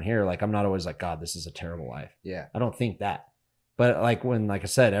working around here, like I'm not always like, God, this is a terrible life. Yeah. I don't think that. But like when, like I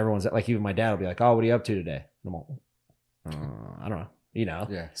said, everyone's like, even my dad will be like, oh, what are you up to today? And I'm like, I don't know.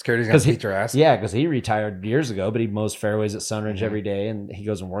 Yeah. Security's going to beat your ass. Yeah. Because he retired years ago, but he mows fairways at Sunridge every day. And he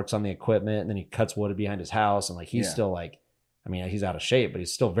goes and works on the equipment and then he cuts wood behind his house. And like, he's still like, I mean, he's out of shape, but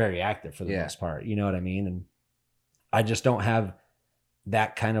he's still very active for the most part. You know what I mean? And I just don't have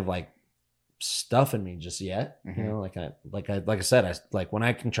that kind of like stuff in me just yet. Like I said, like when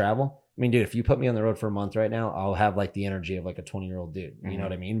I can travel, I mean, dude, if you put me on the road for a month right now, I'll have like the energy of like a 20-year-old dude. You know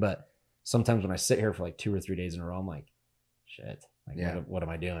what I mean? But sometimes when I sit here for like 2 or 3 days in a row, I'm like, shit, like what am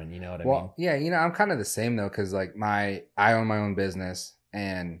I doing? You know what I mean? Yeah, I'm kind of the same though, because like I own my own business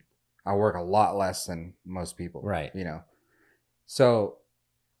and I work a lot less than most people. Right. So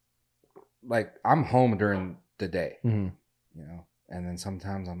like I'm home during the day, and then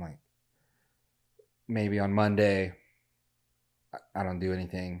sometimes I'm like, maybe on Monday, I don't do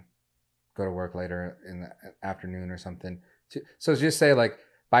anything, go to work later in the afternoon or something. So just say like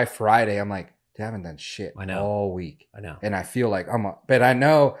by Friday, I'm like, I haven't done shit all week. I know. And I feel like but I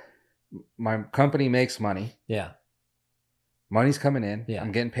know my company makes money. Yeah. Money's coming in. Yeah.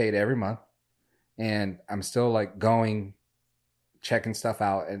 I'm getting paid every month. And I'm still like going, checking stuff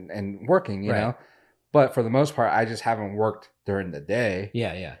out and working, you know? But for the most part, I just haven't worked during the day.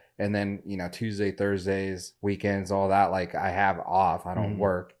 Yeah. And then, Tuesday, Thursdays, weekends, all that, like I have off. I don't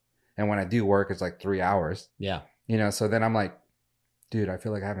work. And when I do work, it's like 3 hours. Yeah. So then I'm like, dude, I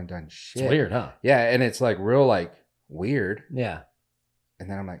feel like I haven't done shit. It's weird, huh? Yeah. And it's like real, like weird. Yeah. And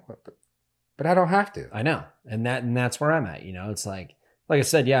then I'm like, what? But I don't have to. I know. And that's where I'm at. It's like I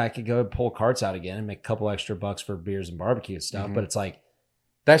said, yeah, I could go pull carts out again and make a couple extra bucks for beers and barbecue stuff. But it's like,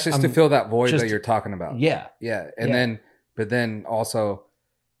 that's just to fill that void that you're talking about. Yeah. Yeah. But then also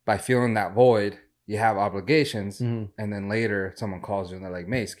by filling that void, you have obligations. And then later someone calls you and they're like,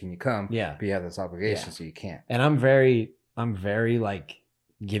 Mace, can you come? Yeah. But you have this obligation, so you can't. And I'm very like,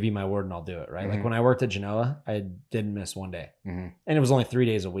 give you my word and I'll do it. Right. Like when I worked at Genoa, I didn't miss one day. And it was only 3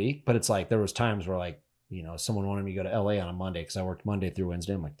 days a week. But it's like, there was times where like, someone wanted me to go to LA on a Monday because I worked Monday through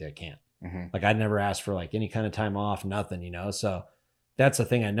Wednesday. I'm like, I can't. Like I'd never asked for like any kind of time off, nothing, So that's the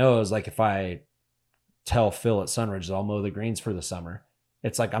thing I know is like if I tell Phil at Sunridge that I'll mow the greens for the summer,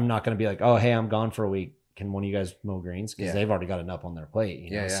 it's like I'm not going to be like, oh, hey, I'm gone for a week. Can one of you guys mow greens? Because they've already got enough on their plate,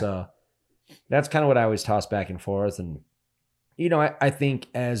 Yeah. So that's kind of what I always toss back and forth. And, I think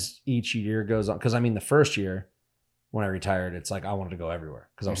as each year goes on, because I mean, the first year when I retired, it's like I wanted to go everywhere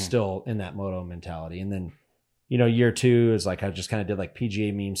because I was still in that moto mentality. And then, year 2 is like I just kind of did like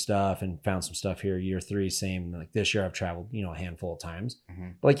PGA meme stuff and found some stuff here. Year 3, same. Like this year I've traveled, a handful of times.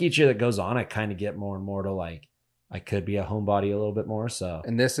 But like each year that goes on, I kind of get more and more to like, I could be a homebody a little bit more. So,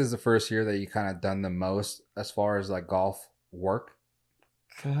 and this is the first year that you kind of done the most as far as like golf work.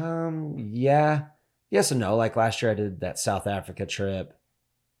 Yeah, yes and no. Like last year I did that South Africa trip,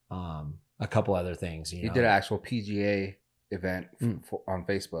 a couple other things. You did an actual PGA event on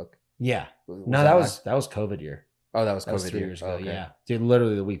Facebook. Yeah. That was COVID year. Oh, that was COVID 3 years ago. Okay. Yeah. Dude,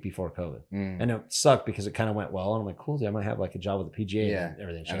 literally the week before COVID. And it sucked because it kind of went well. And I'm like, cool, dude, I might have like a job with the PGA and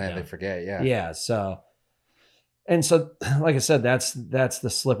everything. And then they forget. Yeah. Yeah. So, like I said, that's the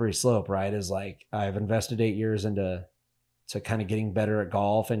slippery slope, right? Is like, I've invested 8 years into kind of getting better at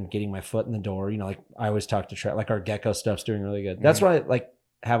golf and getting my foot in the door. Like I always talk to like our gecko stuff's doing really good. That's what I like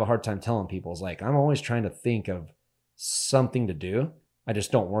have a hard time telling people is like, I'm always trying to think of something to do. I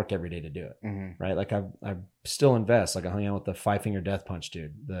just don't work every day to do it. Right. Like I still invest. Like I hung out with the 5 Finger Death Punch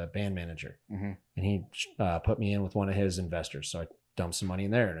dude, the band manager, and he put me in with one of his investors. So I dumped some money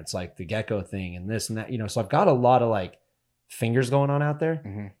in there, and it's like the gecko thing and this and that, so I've got a lot of like fingers going on out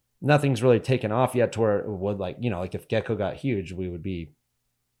there. Nothing's really taken off yet to where it would like, like if gecko got huge, we would be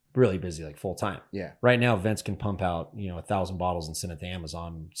really busy, like full time. Yeah. Right now, Vince can pump out, 1,000 bottles and send it to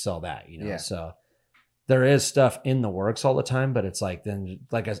Amazon, and sell that, so there is stuff in the works all the time, but it's like, then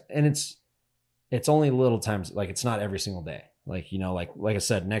like, and it's only little times. Like it's not every single day. Like, like I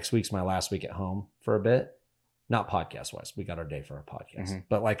said, next week's my last week at home for a bit, not podcast wise. We got our day for our podcast,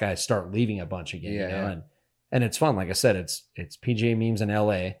 but like I start leaving a bunch again, and it's fun. Like I said, it's PGA memes in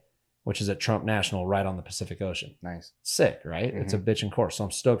LA, which is at Trump National right on the Pacific Ocean. Nice. Sick, right? It's a bitchin' course. So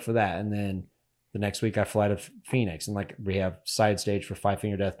I'm stoked for that. And then the next week I fly to Phoenix and like we have side stage for 5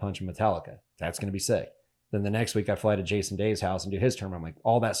 Finger Death Punch and Metallica. That's going to be sick. Then the next week I fly to Jason Day's house and do his tournament. I'm like,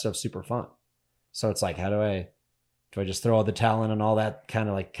 all that stuff's super fun. So it's like, how do I just throw all the talent and all that kind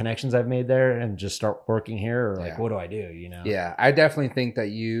of like connections I've made there and just start working here? Or like, what do I do? Yeah. I definitely think that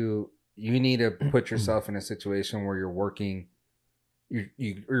you need to put yourself in a situation where you're working,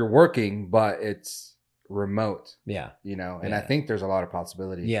 you're working, but it's remote. Yeah. And I think there's a lot of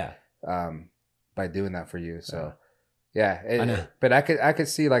possibility. Yeah. By doing that for you. So yeah. But I could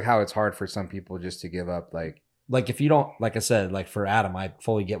see like how it's hard for some people just to give up. Like if you don't, like I said, like for Adam, I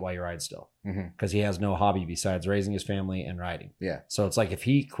fully get why you ride still, because he has no hobby besides raising his family and riding. Yeah. So it's like if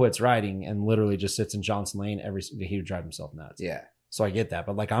he quits riding and literally just sits in Johnson Lane he would drive himself nuts. Yeah. So I get that,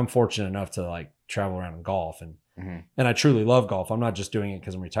 but like I'm fortunate enough to like travel around and golf, and I truly love golf. I'm not just doing it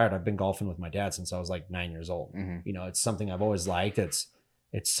because I'm retired. I've been golfing with my dad since I was like 9 years old. It's something I've always liked. It's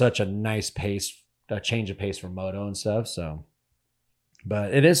such a nice pace, a change of pace from moto and stuff. So,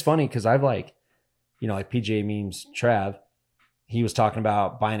 but it is funny because I've like, like PGA memes, Trav, he was talking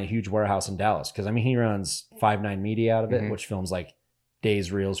about buying a huge warehouse in Dallas. Cause I mean, he runs 5-9 Media out of it, which films like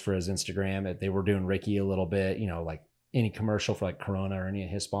days reels for his Instagram. They were doing Ricky a little bit, like any commercial for like Corona or any of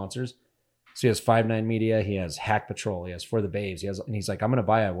his sponsors. So he has 5-9 Media. He has Hack Patrol. He has For the Babes. And he's like, I'm going to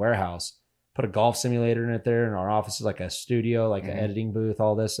buy a warehouse, put a golf simulator in it there. And our office is like a studio, like an editing booth,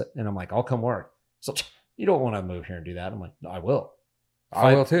 all this. And I'm like, I'll come work. So you don't want to move here and do that. I'm like, no, I will.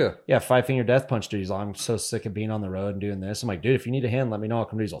 I will too. Yeah. 5 Finger Death Punch dude. He's like, I'm so sick of being on the road and doing this. I'm like, dude, if you need a hand, let me know. I'll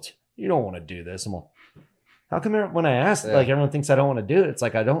come do these. You don't want to do this. I'm like, how come when I ask, like everyone thinks I don't want to do it? It's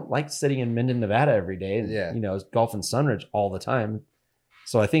like, I don't like sitting in Minden, Nevada every day. And, golfing Sunridge all the time.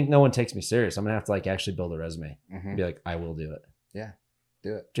 So I think no one takes me serious. I'm going to have to like actually build a resume and be like, I will do it. Yeah.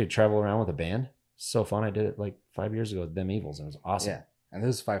 Do it. Dude, travel around with a band. So fun. I did it like 5 years ago with Them Evils, and it was awesome. Yeah. And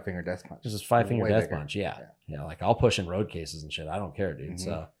this is 5 Finger Death Punch. This is 5 Finger Death Punch. Yeah. Like I'll push in road cases and shit. I don't care, dude.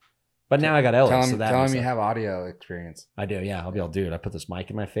 So, but now I got Ellis. Tell him you have audio experience. I do. Yeah. I'll be all, dude, I put this mic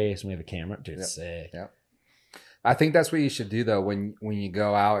in my face and we have a camera. Dude, sick. Yeah. I think that's what you should do though. When you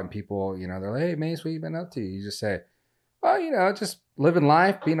go out and people, they're like, hey, Mace, what you been up to? You just say, well, just living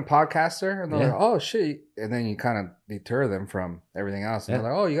life, being a podcaster. And they're like, oh, shit. And then you kind of deter them from everything else. And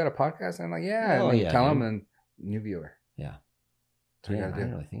they're like, oh, you got a podcast? And I'm like, yeah. And then you tell them, and new viewer. Yeah. That's what you got to do. I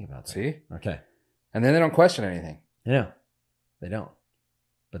didn't really think about that. See? Okay. And then they don't question anything. Yeah. They don't.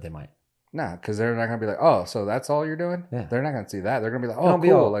 But they might. Nah, because they're not going to be like, oh, so that's all you're doing? Yeah. They're not going to see that. They're going to be like, oh,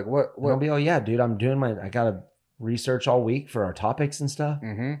 cool. Like, what? They'll be, oh, yeah, dude, I got to research all week for our topics and stuff.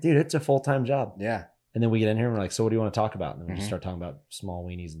 Mm-hmm. Dude, it's a full-time job. Yeah. And then we get in here and we're like, so what do you want to talk about? And then we just start talking about small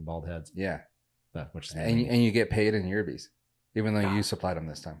weenies and bald heads. Yeah. Which is and you get paid in yerbies, even though you supplied them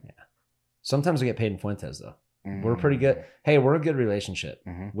this time. Yeah. Sometimes we get paid in Fuentes, though. Mm-hmm. We're pretty good. Hey, we're a good relationship.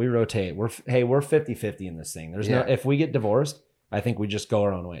 Mm-hmm. We rotate. We're 50-50 in this thing. There's no, if we get divorced, I think we just go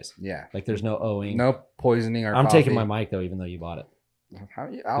our own ways. Yeah. Like there's no owing. No poisoning our I'm coffee. taking my mic, though, even though you bought it.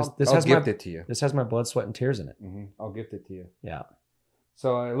 I'll gift it to you. This has my blood, sweat, and tears in it. Mm-hmm. I'll gift it to you. Yeah.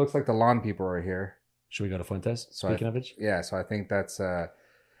 So it looks like the lawn people are here. Should we go to Fuentes? Speaking of which? Yeah, so I think that's a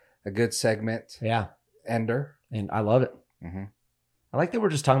good segment. Yeah. Ender. And I love it. Mm-hmm. I like that we're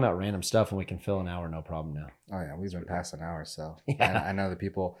just talking about random stuff and we can fill an hour, no problem now. Oh, yeah. We've been past an hour, so yeah. I know the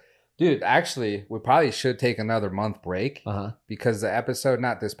people. Dude, actually, we probably should take another month break because the episode,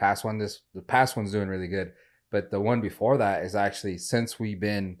 not this past one, the past one's doing really good, but the one before that is actually, since we've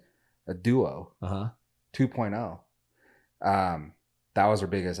been a duo, 2.0, that was our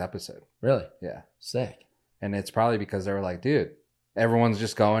biggest episode. Really? Yeah. Sick. And it's probably because they were like, dude, everyone's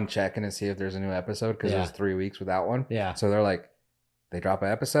just going, checking to see if there's a new episode because it was 3 weeks without one. Yeah. So they're like, they drop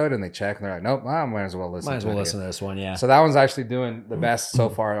an episode and they check and they're like, nope, I might as well listen to this one, yeah. So that one's actually doing the best so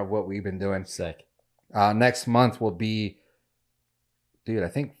far of what we've been doing. Sick. Next month will be, dude, I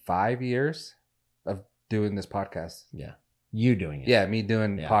think 5 years of doing this podcast. Yeah. You doing it. Yeah, me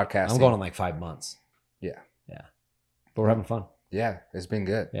doing podcasting. I'm going on like 5 months. Yeah. Yeah. But we're having fun. Yeah, it's been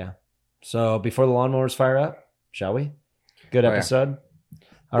good. Yeah. So before the lawnmowers fire up, shall we? Good episode. Yeah.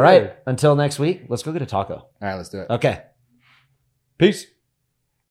 All right. Until next week, let's go get a taco. All right, let's do it. Okay. Peace.